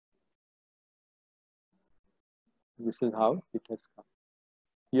 This is how it has come.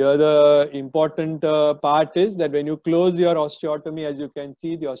 Here the important part is that when you close your osteotomy, as you can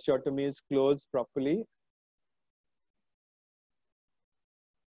see, the osteotomy is closed properly.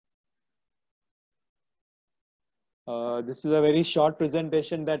 This is a very short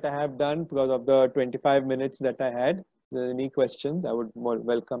presentation that I have done because of the 25 minutes that I had. If there are any questions, I would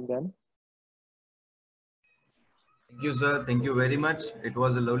welcome them. Thank you, sir. Thank you very much. It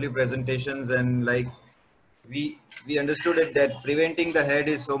was a lovely presentation, and like we understood it that preventing the head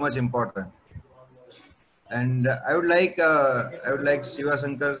is so much important. And I would like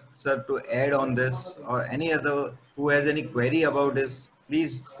Shivashankar sir to add on this, or any other who has any query about this.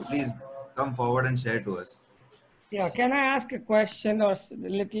 Please come forward and share to us. Yeah, can I ask a question or a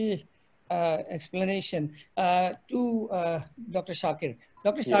little explanation to Dr. Shakir?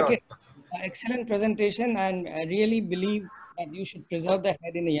 Dr. Shakir, excellent presentation, and I really believe that you should preserve the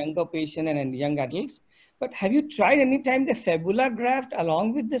head in a younger patient and in young adults. But have you tried any time the fibula graft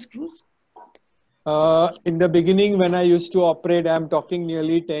along with the screws? In the beginning, when I used to operate, I'm talking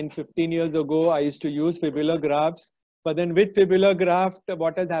nearly 10-15 years ago, I used to use fibula grafts. But then with fibula graft,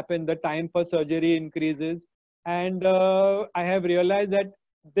 what has happened, the time for surgery increases. And I have realized that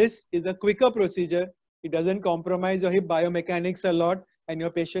this is a quicker procedure. It doesn't compromise your hip biomechanics a lot, and your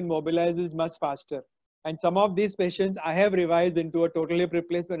patient mobilizes much faster. And some of these patients I have revised into a total hip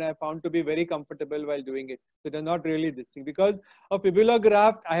replacement. I found to be very comfortable while doing it. So they're not really this thing. Because of fibula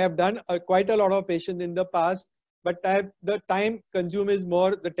graft, I have done quite a lot of patients in the past, but the time consumed is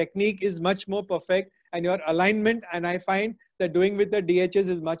more, the technique is much more perfect, and your alignment, and I find that doing with the DHS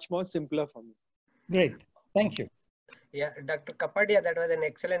is much more simpler for me. Great. Thank you. Yeah, Dr. Kapadia, that was an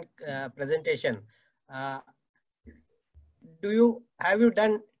excellent presentation. Have you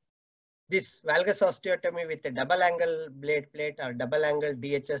done this valgus osteotomy with a double angle blade plate or double angle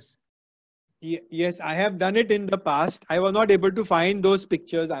DHS? Yes, I have done it in the past. I was not able to find those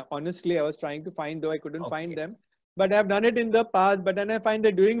pictures. Honestly, I was trying to find, though I couldn't find them. But I have done it in the past. But then I find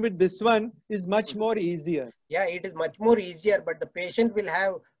that doing with this one is much more easier. Yeah, it is much more easier, but the patient will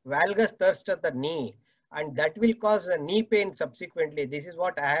have valgus thirst at the knee, and that will cause a knee pain subsequently. This is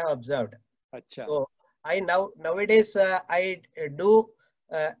what I have observed. Achha. So nowadays I do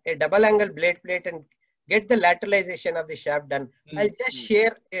a double angle blade plate and get the lateralization of the shaft done. I'll just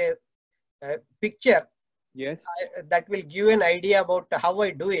share a picture. Yes. That will give an idea about how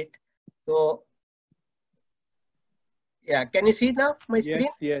I do it. So yeah, can you see now my screen?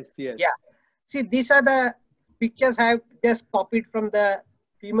 Yes. Yeah. See, these are the pictures I have just copied from the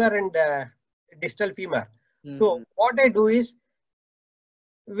femur and distal femur. So what I do is,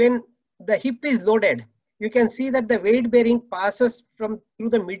 when the hip is loaded, you can see that the weight bearing passes through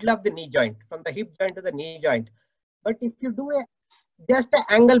the middle of the knee joint, from the hip joint to the knee joint. But if you do just an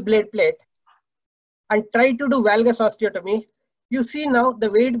angle blade plate and try to do valgus osteotomy, you see now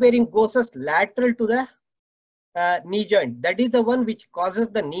the weight bearing goes as lateral to the knee joint. That is the one which causes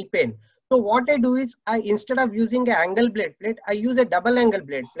the knee pain. So what I do is, instead of using an angle blade plate, I use a double angle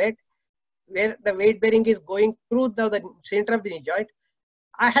blade plate where the weight bearing is going through the center of the knee joint.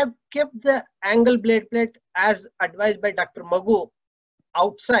 I have kept the angle blade plate as advised by Dr. Magoo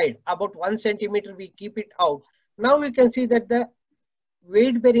outside, about 1 centimeter we keep it out. Now we can see that the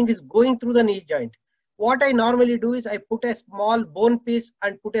weight bearing is going through the knee joint. What I normally do is I put a small bone piece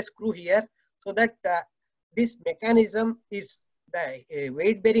and put a screw here, so that this mechanism is, the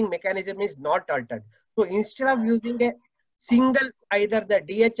weight bearing mechanism is not altered. So instead of using a single, either the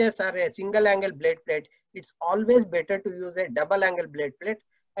DHS or a single angle blade plate, it's always better to use a double angle blade plate.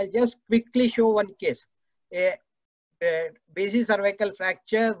 I'll just quickly show one case. A basic cervical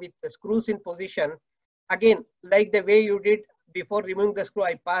fracture with the screws in position. Again, like the way you did before removing the screw,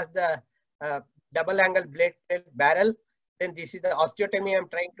 I passed the double angle blade plate barrel. Then this is the osteotomy I'm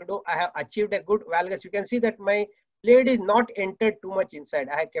trying to do. I have achieved a good valgus. You can see that my blade is not entered too much inside.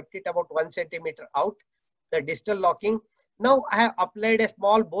 I have kept it about 1 centimeter out, the distal locking. Now I have applied a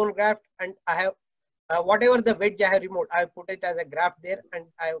small bone graft, and I have whatever the wedge I have removed, I put it as a graft there and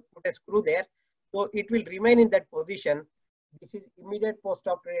I put a screw there. So it will remain in that position. This is immediate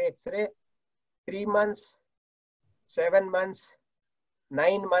post-operative X-ray, 3 months, 7 months,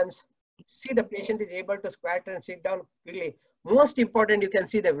 9 months. See, the patient is able to squat and sit down freely. Most important, you can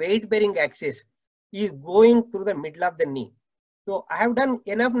see the weight bearing axis is going through the middle of the knee. So I have done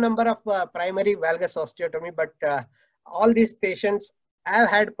enough number of primary valgus osteotomy, but all these patients have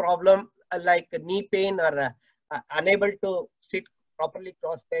had problem like knee pain or unable to sit properly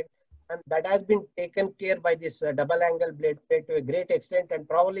cross-legged, and that has been taken care by this double angle blade plate to a great extent. And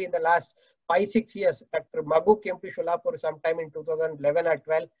probably in the last 5-6 years, Dr. Magoo came to Sholapur sometime in 2011 or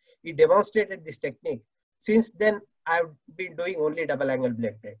 12. He demonstrated this technique. Since then, I've been doing only double angle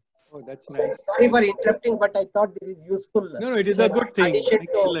blade plate. Oh, that's nice. Sorry for interrupting, but I thought this is useful. No, it is a good thing.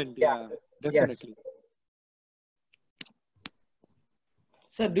 Excellent. Yeah, definitely. Yes.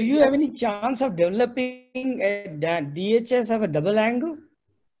 So do you have any chance of developing a DHS have a double angle?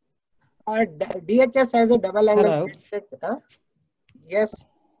 DHS has a double angle. Hello. Yes.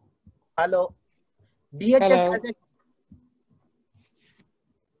 Hello. DHS Hello. has a.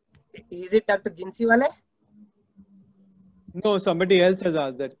 Is it Dr. Jinsiwale? No, somebody else has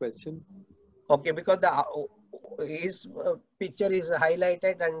asked that question. Okay, because his picture is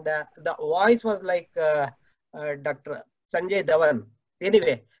highlighted and the voice was like Dr. Sanjay Dhawan.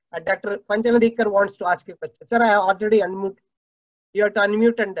 Anyway, Dr. Panchanadikar wants to ask you a question. Sir, I have already unmuted. You have to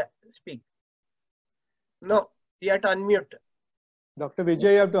unmute and speak. No, you have to unmute. Dr.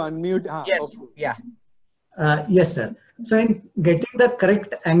 Vijay, you have to unmute. Yes, okay. yeah. Yes, sir. So in getting the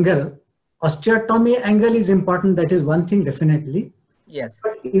correct angle, osteotomy angle is important. That is one thing, definitely. Yes.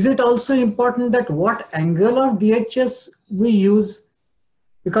 But is it also important that what angle of DHS we use?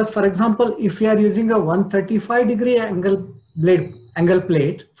 Because, for example, if we are using a 135-degree angle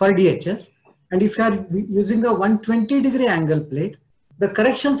plate for DHS, and if you are using a 120-degree angle plate, the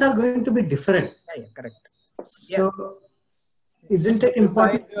corrections are going to be different. Yeah, correct. So, isn't it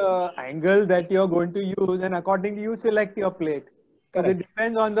important? The angle that you're going to use, and accordingly you select your plate. Because it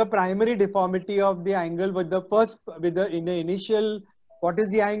depends on the primary deformity of the angle with the initial, what is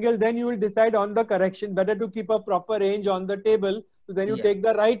the angle, then you will decide on the correction. Better to keep a proper range on the table. So then you take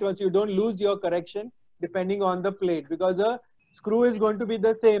the right one, so you don't lose your correction depending on the plate, because the screw is going to be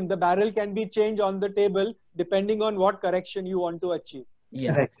the same. The barrel can be changed on the table depending on what correction you want to achieve.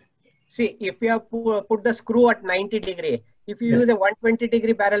 Yeah. Right. See, if you have put the screw at 90 degree, if you use a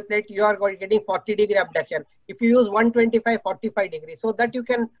 120-degree barrel plate, you are getting 40-degree abduction. If you use 125, 45 degrees, so that you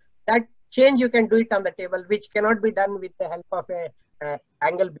can, that change you can do it on the table, which cannot be done with the help of a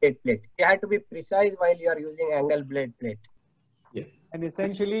angle blade plate. You have to be precise while you are using angle blade plate. Yes. And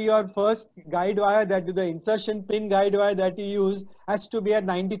essentially your first guide wire, that is the insertion pin guide wire that you use, has to be at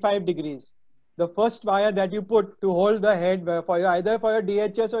 95 degrees. The first wire that you put to hold the head for your, either for your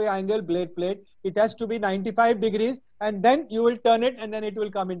DHS or your angle blade plate, it has to be 95 degrees, and then you will turn it and then it will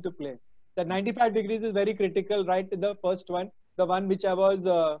come into place. That 95 degrees is very critical, right? The first one, the one which I was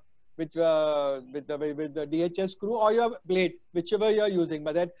with the DHS screw or your blade, whichever you are using.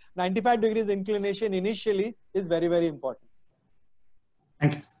 But that 95 degrees inclination initially is very, very important.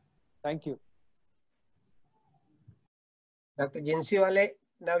 Thank you. Thank you. Dr. Jinsiwale,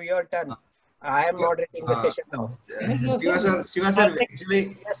 now your turn. I am moderating the session now.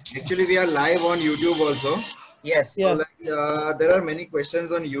 Shivashankar, actually we are live on YouTube also. Yes. Yeah. So like, there are many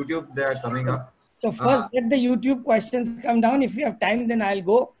questions on YouTube that are coming up. So first, let the YouTube questions come down. If we have time, then I'll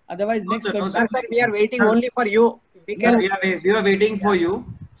go. Otherwise, next sir, no, question. Sir, we are waiting only for you. We can. We are waiting for you.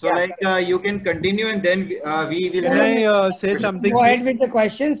 So you can continue, and then we will. Can I say something? Go ahead with the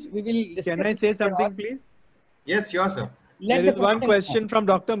questions. We will discuss. Can I say something, please? Yes, sure, sir. There is one question from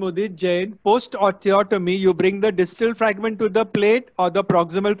Dr. Mudit Jain. Post osteotomy, you bring the distal fragment to the plate or the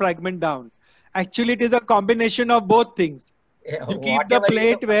proximal fragment down. Actually, it is a combination of both things. You keep the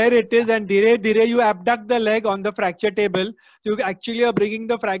plate where it is, and dire you abduct the leg on the fracture table. You actually are bringing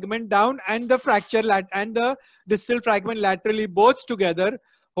the fragment down and the fracture and the distal fragment laterally, both together.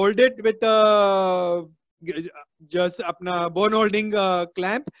 Hold it with a just apna bone holding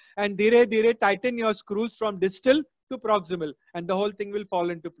clamp, and dire tighten your screws from distal to proximal, and the whole thing will fall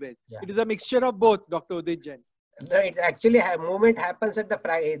into place. Yeah. It is a mixture of both, Dr. Udit Jain. No, it's actually a movement happens at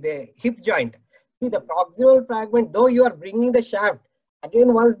the hip joint. See, the proximal fragment, though you are bringing the shaft,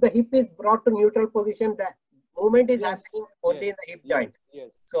 again once the hip is brought to neutral position, the movement is happening only in the hip joint. Yes.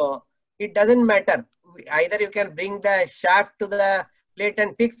 So it doesn't matter. Either you can bring the shaft to the plate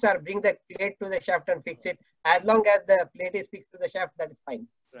and fix, or bring the plate to the shaft and fix it. As long as the plate is fixed to the shaft, that is fine.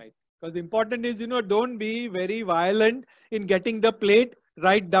 Right. Because important is, don't be very violent in getting the plate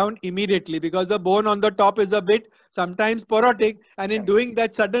right down immediately, because the bone on the top is a bit sometimes porotic, and in doing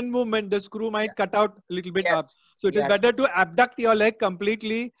that sudden movement, the screw might cut out a little bit up. Yes. So it is better to abduct your leg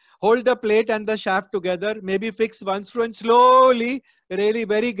completely, hold the plate and the shaft together, maybe fix one screw and slowly, really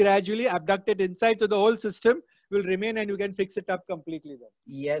very gradually abduct it inside, so the whole system will remain and you can fix it up completely then.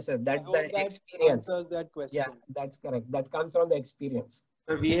 Yes, sir. That's I hope the that experience. answers that question. Yeah, that's correct. That comes from the experience.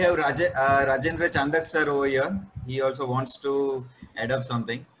 Sir, we have Rajendra Chandak sir over here. He also wants to add up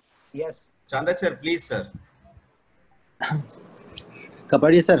something. Yes. Chandak sir, please, sir.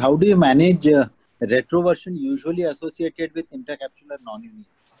 Kapadia sir, how do you manage retroversion usually associated with intercapsular non-union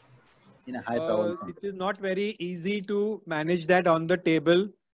in a high power center? It is not very easy to manage that on the table.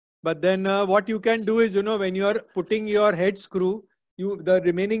 But then what you can do is, when you are putting your head screw, the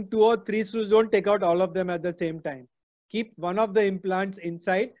remaining 2 or 3 screws, don't take out all of them at the same time. Keep one of the implants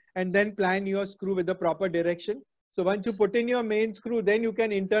inside and then plan your screw with the proper direction. So once you put in your main screw, then you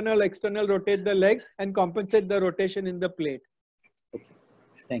can internal, external rotate the leg and compensate the rotation in the plate. Okay.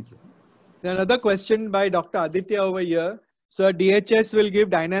 Thank you. Another question by Dr. Aditya over here. So DHS will give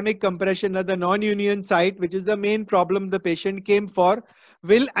dynamic compression at the non-union site, which is the main problem the patient came for.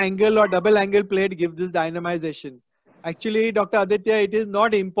 Will angle or double angle plate give this dynamization? Actually, Dr. Aditya, it is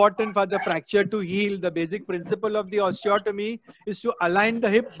not important for the fracture to heal. The basic principle of the osteotomy is to align the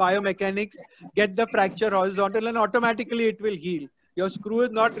hip biomechanics, get the fracture horizontal, and automatically it will heal. Your screw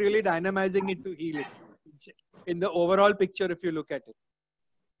is not really dynamizing it to heal it. In the overall picture, if you look at it.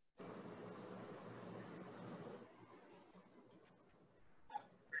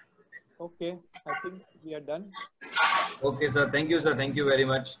 Okay, I think we are done. Okay, sir. Thank you, sir. Thank you very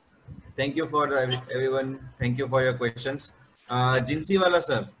much. Thank you for everyone. Thank you for your questions. Jinsiwala,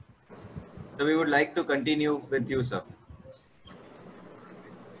 sir. So we would like to continue with you, sir.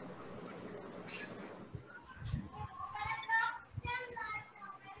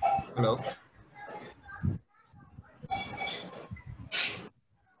 Hello.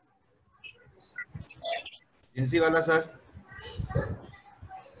 Jinsiwala, sir.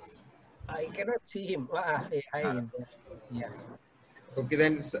 I cannot see him. Yes. Okay,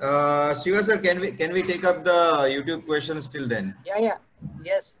 then, Shiva, sir, can we take up the YouTube questions till then? Yeah.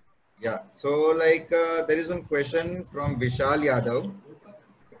 Yes. Yeah. So, like, there is one question from Vishal Yadav.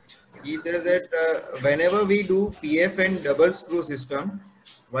 He said that whenever we do PFN double screw system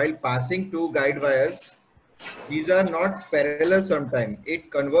while passing 2 guide wires, these are not parallel sometimes.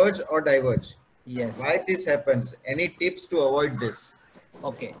 It converge or diverge. Yes. Why this happens? Any tips to avoid this?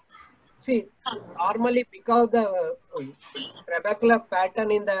 Okay. See, normally because the trabecular pattern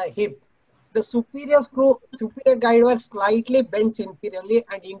in the hip, the superior guide wire slightly bends inferiorly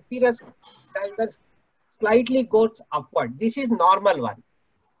and inferior guide wire slightly goes upward. This is normal one.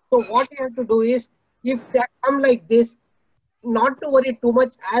 So what you have to do is, if they come like this, not to worry too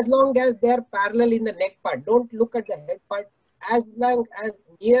much as long as they are parallel in the neck part. Don't look at the head part. As long as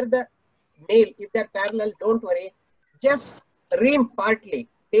near the nail, if they are parallel, don't worry. Just ream partly.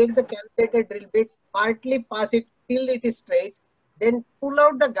 Take the calculated drill bit, partly pass it till it is straight. Then pull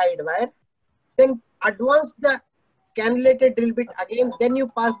out the guide wire. Then advance the cannulated drill bit again. Then you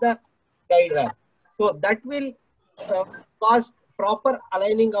pass the guide wire. So that will cause proper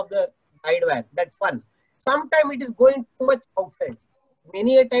aligning of the guide wire. That's one. Sometimes it is going too much outside.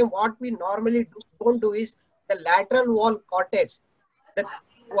 Many a time what we normally don't do is the lateral wall cortex, the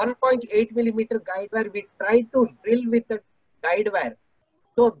 1.8 millimeter guide wire, we try to drill with the guide wire.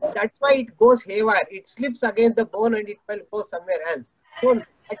 So that's why it goes haywire. It slips against the bone and it will go somewhere else. So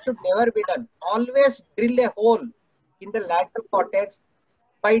that should never be done. Always drill a hole in the lateral cortex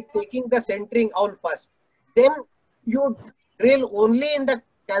by taking the centering out first. Then you drill only in the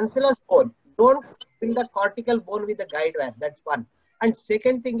cancellous bone. Don't drill the cortical bone with the guide wire. That's one. And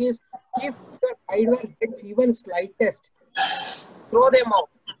second thing is, if the guide wire gets even slightest, throw them out.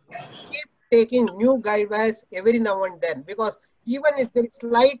 Keep taking new guide wires every now and then, because even if there is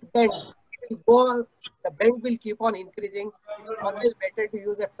slight bend, it will go on, the bend will keep on increasing. It's always better to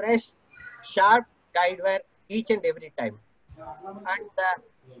use a fresh, sharp guide wire each and every time. And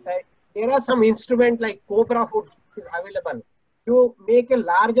there are some instruments like Cobra hood is available. You make a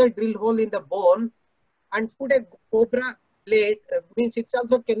larger drill hole in the bone and put a Cobra blade, means it's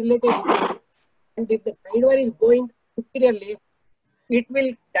also cannulated. And if the guide wire is going superiorly, it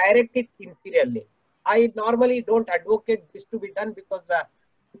will direct it inferiorly. I normally don't advocate this to be done because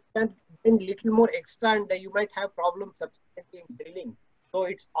you can bend little more extra and you might have problems subsequently in drilling. So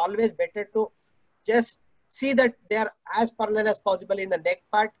it's always better to just see that they are as parallel as possible in the neck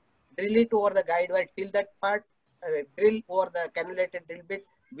part, drill it over the guide wire till that part, drill over the cannulated drill bit,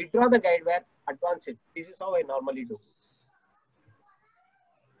 withdraw the guide wire, advance it. This is how I normally do.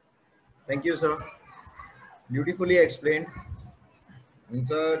 Thank you, sir. Beautifully explained. And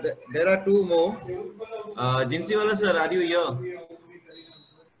so there are two more. Jinsiwala sir, are you here?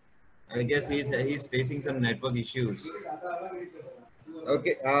 I guess he's facing some network issues.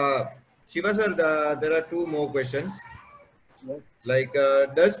 Okay, Shiva sir, there are two more questions. Yes. Like,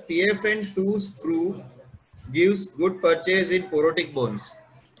 does PFN 2 screw gives good purchase in porotic bones?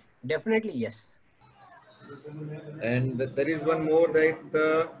 Definitely yes. And there is one more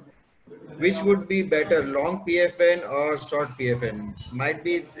that which would be better, long PFN or short PFN? Might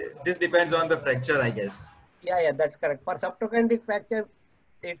be, this depends on the fracture, I guess. Yeah, that's correct. For subtrochanteric fracture,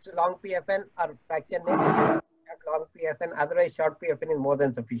 it's long PFN or fracture nail, long PFN. Otherwise, short PFN is more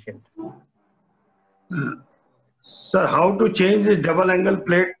than sufficient. Sir, how to change this double angle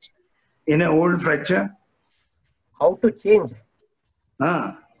plate in an old fracture? How to change?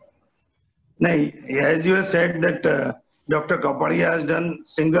 No, as you have said that Dr. Kapadia has done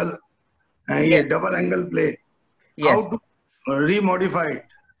single Yes. double angle plate. Yes. How to remodify it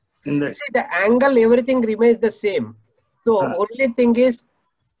in that? See, the angle, everything remains the same. So only thing is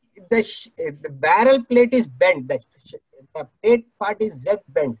the barrel plate is bent. The plate part is Z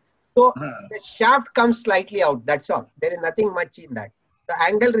bent. So the shaft comes slightly out. That's all. There is nothing much in that. The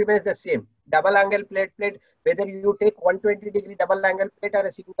angle remains the same. Double angle plate, whether you take 120-degree double angle plate or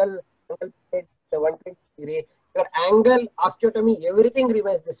a single angle plate, 120 degree, your angle, osteotomy, everything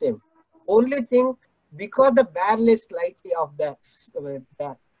remains the same. Only thing, because the barrel is slightly off, the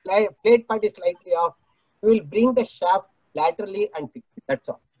plate part is slightly off, you will bring the shaft laterally and fix it. That's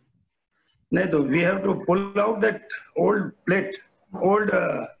all. No, we have to pull out that old plate, old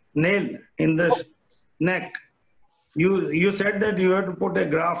nail in the neck. You said that you have to put a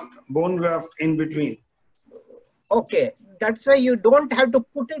graft, bone graft in between. Okay, that's why you don't have to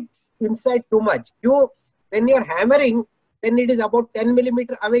put it inside too much. When you're hammering, when it is about 10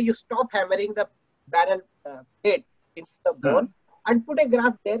 millimeter away, you stop hammering the barrel plate into the bone and put a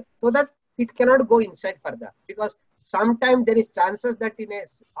graft there so that it cannot go inside further. Because sometimes there is chances that in a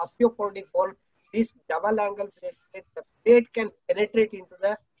osteoporotic bone, this double angle plate, the plate can penetrate into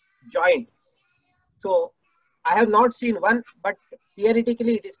the joint. So I have not seen one, but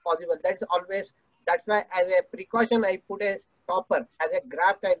theoretically it is possible. That's why as a precaution, I put a stopper. As a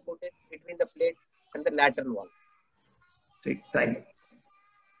graft, I put it between the plate and the lateral wall. Thank you.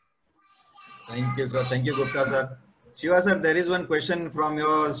 Thank you, sir. Thank you, Gupta sir. Shiva sir, there is one question from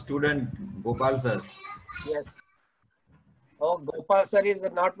your student, Gopal sir. Yes. Oh, Gopal sir is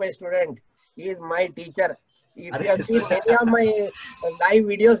not my student. He is my teacher. If you have seen many of my live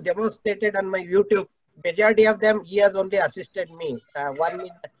videos demonstrated on my YouTube, majority of them, he has only assisted me. One in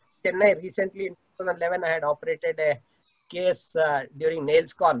Chennai recently in 2011, I had operated a case during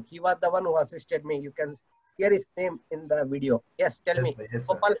NailsCon. He was the one who assisted me. You can hear his name in the video. Yes, tell me. Yes,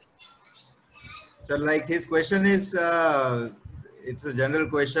 Gopal. So like his question is, it's a general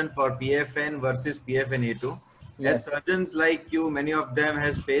question for PFN versus PFN-A2. Yes. As surgeons like you, many of them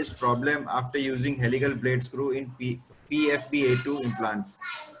has faced problem after using helical blade screw in PFB-A2 implants.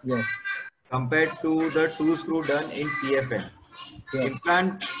 Yes. Compared to the 2 screw done in PFN. Yes.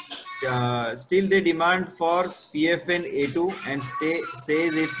 Implant, still they demand for PFN-A2 and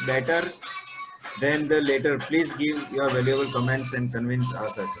says it's better than the later. Please give your valuable comments and convince our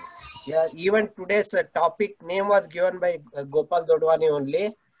surgeons. Yeah, even today's topic name was given by Gopal Dodwani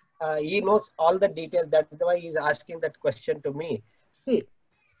only. He knows all the details. That's why he's asking that question to me. See,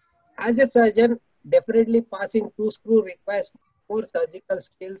 as a surgeon, definitely passing 2 screw requires more surgical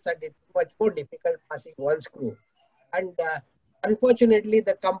skills and it's much more difficult passing 1 screw. And unfortunately,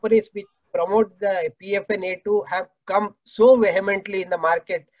 the companies which promote the PFN-A2 have come so vehemently in the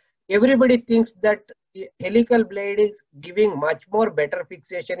market. Everybody thinks that helical blade is giving much more better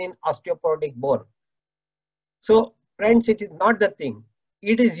fixation in osteoporotic bone. So friends, it is not the thing.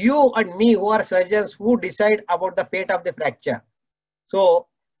 It is you and me who are surgeons who decide about the fate of the fracture. So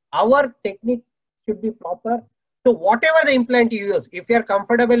our technique should be proper. So whatever the implant you use, if you are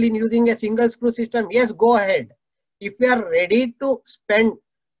comfortable in using a single screw system, yes, go ahead. If you are ready to spend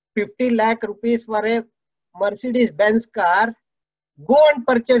 50 lakh rupees for a Mercedes-Benz car, go and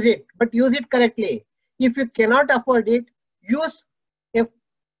purchase it, but use it correctly. If you cannot afford it, use a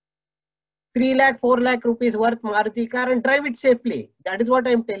 3 lakh, 4 lakh rupees worth Maruti car and drive it safely. That is what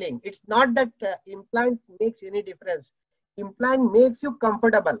I am telling. It's not that implant makes any difference. Implant makes you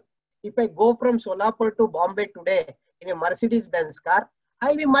comfortable. If I go from Solapur to Bombay today in a Mercedes-Benz car,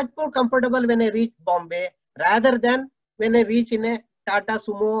 I'll be much more comfortable when I reach Bombay rather than when I reach in a Tata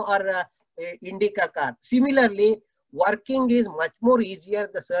Sumo or a Indica car. Similarly, working is much more easier.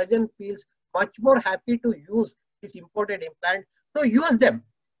 The surgeon feels much more happy to use this imported implant. So use them.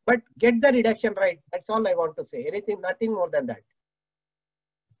 but get the reduction right. That's all I want to say. Nothing more than that.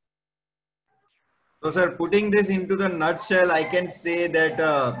 So, sir, putting this into the nutshell, I can say that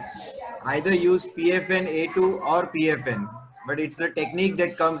either use PFN A2 or PFN, but it's the technique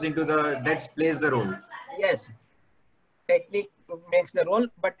that comes into that plays the role. Yes, technique makes the role,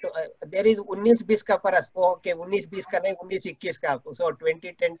 but there is 19-20 ka for us. Oh, okay, 19-20 ka nahi, 19-21 ka. So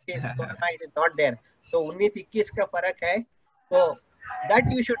 20-10 is it is not there. So 19-21 ka farak hai. So that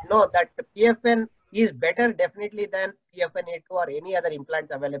you should know that PFN is better definitely than PFN A2 or any other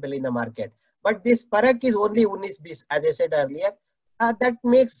implants available in the market. But this farak is only 19-20, as I said earlier. That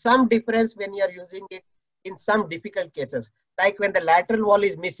makes some difference when you are using it in some difficult cases, like when the lateral wall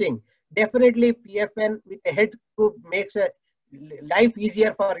is missing. Definitely PFN with a head screw makes a life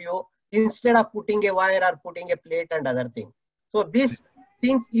easier for you instead of putting a wire or putting a plate and other thing. So these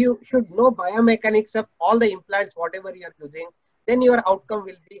things you should know biomechanics of all the implants, whatever you are using, then your outcome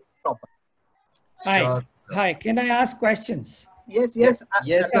will be proper. Hi. Sure. Hi. Can I ask questions? Yes, yes.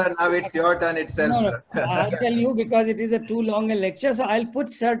 Yes, sir. Now it's your turn itself, sir. I'll tell you because it is too long a lecture. So I'll put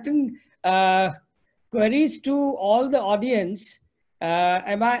certain queries to all the audience.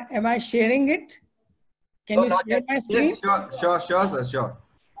 Am I sharing it? Can No, you not share yet. my screen? Yes, sure, sir, sure.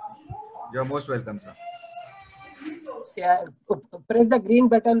 You're most welcome, sir. Yeah, press the green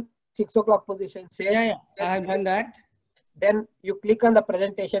button, 6 o'clock position. Share. Yeah, I have done that. Then you click on the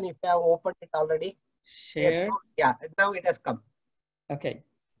presentation if you have opened it already. Share. Yeah, now it has come. Okay.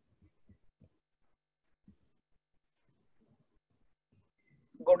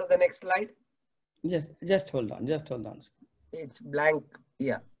 Go to the next slide. Just hold on. Just hold on. It's blank.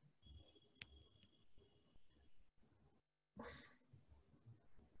 Yeah.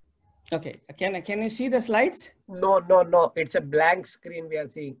 Okay. Can you see the slides? No. It's a blank screen we are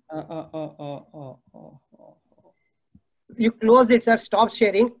seeing. You close it, sir. Stop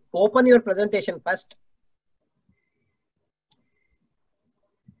sharing. Open your presentation first.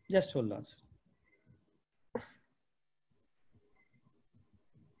 Just hold on, sir.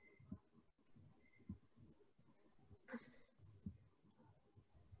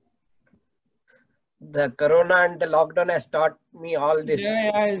 The corona and the lockdown has taught me all this.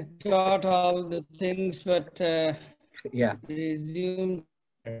 Yeah, I got all the things, but yeah. Resume.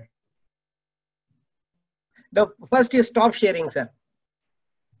 First you stop sharing, sir.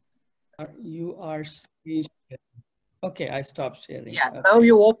 You are okay. I stopped sharing. Yeah. Okay. Now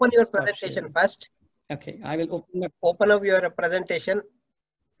you open your presentation first. Okay. I will open up your presentation.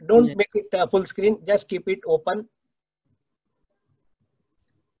 Don't make it full screen. Just keep it open.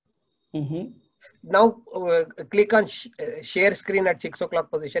 Mm-hmm. Now click on share screen at 6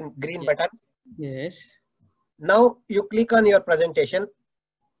 o'clock position, green button. Yes. Now you click on your presentation.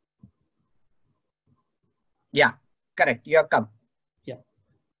 Yeah, correct. You have come. Yeah.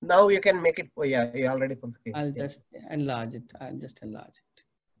 Now you can make it. Oh, yeah, you already full screen. I'll just enlarge it.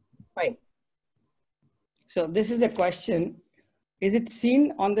 Fine. So this is a question. Is it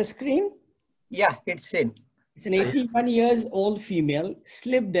seen on the screen? Yeah, it's seen. It's an 81 years old female,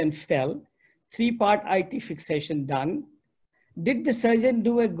 slipped and fell. 3-part IT fixation done. Did the surgeon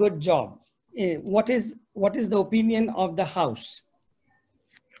do a good job? What is the opinion of the house?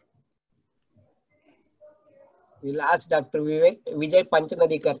 We'll ask Dr. Vijay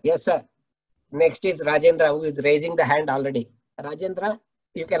Panchanadikar. Yes, sir. Next is Rajendra, who is raising the hand already. Rajendra,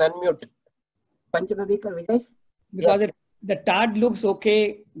 you can unmute. Panchanadikar, Vijay? Because the TAD looks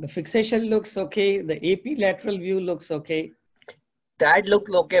okay, the fixation looks okay, the AP lateral view looks okay. TAD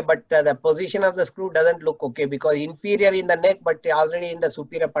looks okay, but the position of the screw doesn't look okay because inferior in the neck, but already in the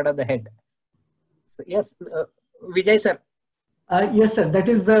superior part of the head. So, yes, Vijay, sir. Yes, sir. That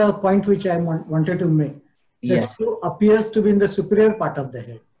is the point which I wanted to make. The screw appears to be in the superior part of the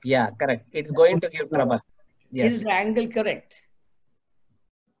head. Yeah, correct. It's going to give trouble. Yes. Is the angle correct?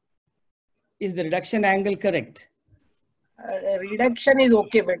 Is the reduction angle correct? Reduction is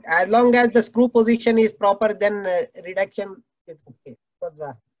okay, but as long as the screw position is proper, then reduction is okay.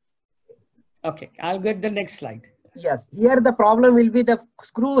 Okay, I'll get the next slide. Yes, here the problem will be the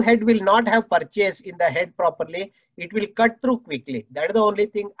screw head will not have purchase in the head properly. It will cut through quickly. That is the only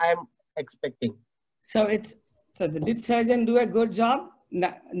thing I am expecting. So did surgeon do a good job?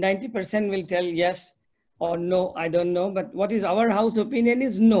 90% will tell yes or no. I don't know, but what is our house opinion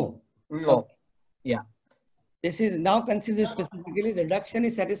is no. No. Okay. Yeah. This is now considered specifically the reduction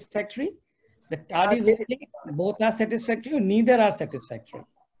is satisfactory. The TAD is okay. Both are satisfactory. Neither are satisfactory.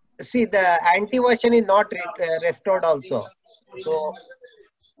 See, the anti version is not restored also. So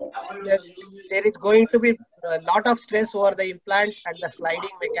there is going to be a lot of stress over the implant and the sliding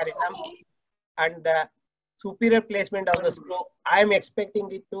mechanism. And superior placement of the screw, I am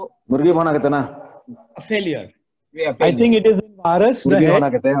expecting it to A failure. be a I failure. think it is in varus, the head.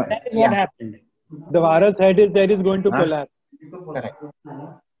 That is what happened. The varus head is there is going to collapse. Correct.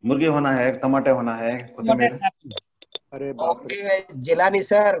 मुर्गी होना है, टमाटर होना है, What कोथिंबीर. has happened? अरे बाप रे. Okay, जिलानी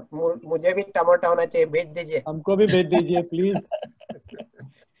सर, मुझे भी टमाटर होना चाहिए, भेज दीजिए. हमको भी भेज दीजिए प्लीज.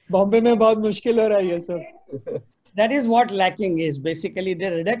 बॉम्बे में बहुत मुश्किल हो रहा है ये सब. That is what lacking is. Basically,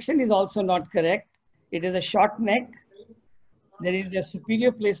 the reduction is also not correct. It is a short neck. There is a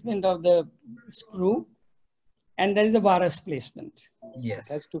superior placement of the screw, and there is a varus placement. Yes.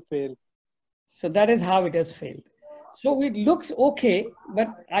 Has to fail. So that is how it has failed. So it looks okay, but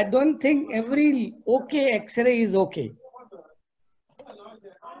I don't think every okay X-ray is okay.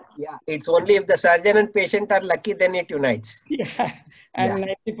 Yeah, it's only if the surgeon and patient are lucky, then it unites. Yeah, and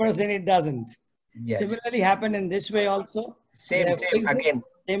 90% it doesn't. Yes. Similarly happened in this way also. Same They again.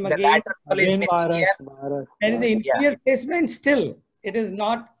 Same The again. lateral wall is Again missing varus, here. varus. And the inferior placement still, it is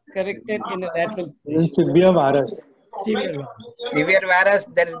not corrected in a lateral In position. severe varus. Severe one. Severe varus,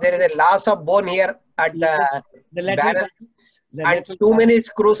 there is a loss of bone here at the The lateral barrel, varus, the and lateral too varus. many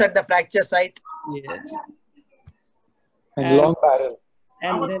screws at the fracture site. Yes. And long barrel.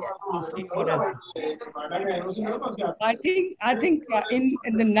 And then we'll see what happens. I think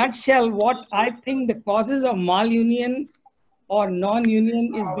in the nutshell, what I think the causes of malunion or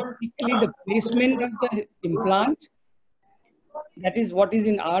non-union is basically the placement of the implant. That is what is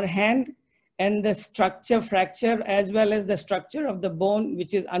in our hand, and the structure fracture as well as the structure of the bone,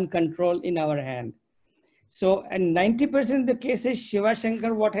 which is uncontrolled in our hand. So, and 90% of the cases,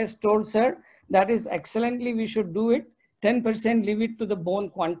 Shivashankar, what has told, sir, that is excellently, we should do it. 10% leave it to the bone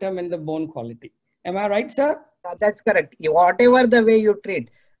quantum and the bone quality. Am I right, sir? That's correct. Whatever the way you treat,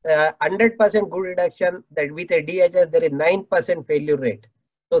 100% good reduction, that with a DHS, there is 9% failure rate.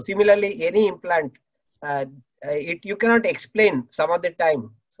 So similarly, any implant, you cannot explain some of the time.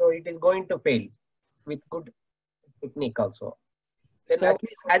 So it is going to fail with good technique also. Then So- at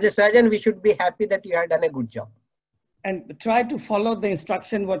least as a surgeon, we should be happy that you have done a good job. And try to follow the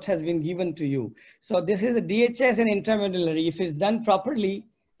instruction what has been given to you. So this is a DHS and intramedullary. If it's done properly,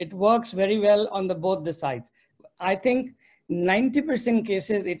 it works very well on both the sides. I think 90%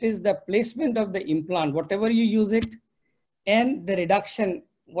 cases, it is the placement of the implant, whatever you use it, and the reduction,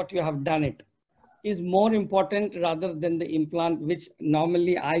 what you have done it, is more important rather than the implant, which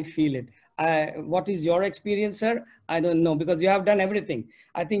normally I feel it. What is your experience, sir? I don't know, because you have done everything.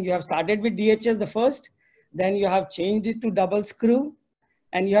 I think you have started with DHS the first, then you have changed it to double screw,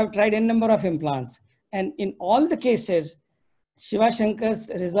 and you have tried a number of implants. And in all the cases,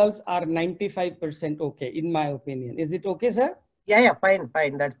 Shivashankar's results are 95% okay, in my opinion. Is it okay, sir? Yeah,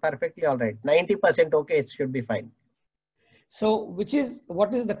 fine. That's perfectly all right. 90% okay, it should be fine. So,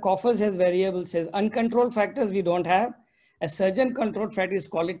 what is the Coffers has variable says, uncontrolled factors we don't have. A surgeon controlled factor is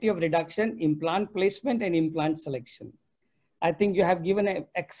quality of reduction, implant placement, and implant selection. I think you have given an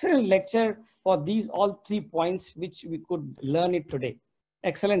excellent lecture for these all 3 points, which we could learn it today.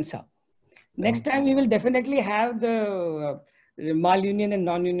 Excellent, sir. Next time we will definitely have the malunion and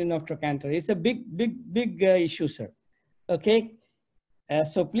non-union of trochanter. It's a big issue, sir. Okay.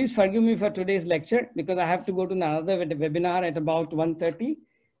 So please forgive me for today's lecture because I have to go to another webinar at about 1:30.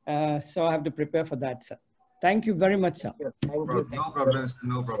 So I have to prepare for that, sir. Thank you very much, sir. Thank you. No problem.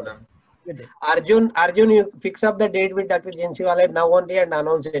 No problem. Good day. Arjun, you fix up the date with Dr. Jinsiwala now only and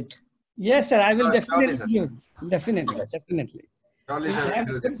announce it. Yes, sir. I will Surely, definitely sir. give. Definitely, Yes. definitely. Surely, We will sir, have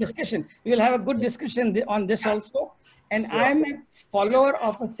we'll a do good that, sir. discussion. We will have a good discussion on this also. And I'm a follower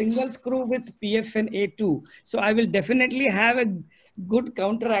of a single screw with PFN A2. So I will definitely have a good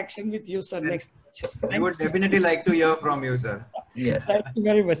counteraction with you, sir, next. We would definitely like to hear from you, sir. Yes. Thank you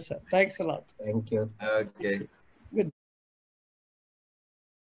very much, sir. Thanks a lot. Thank you. Okay.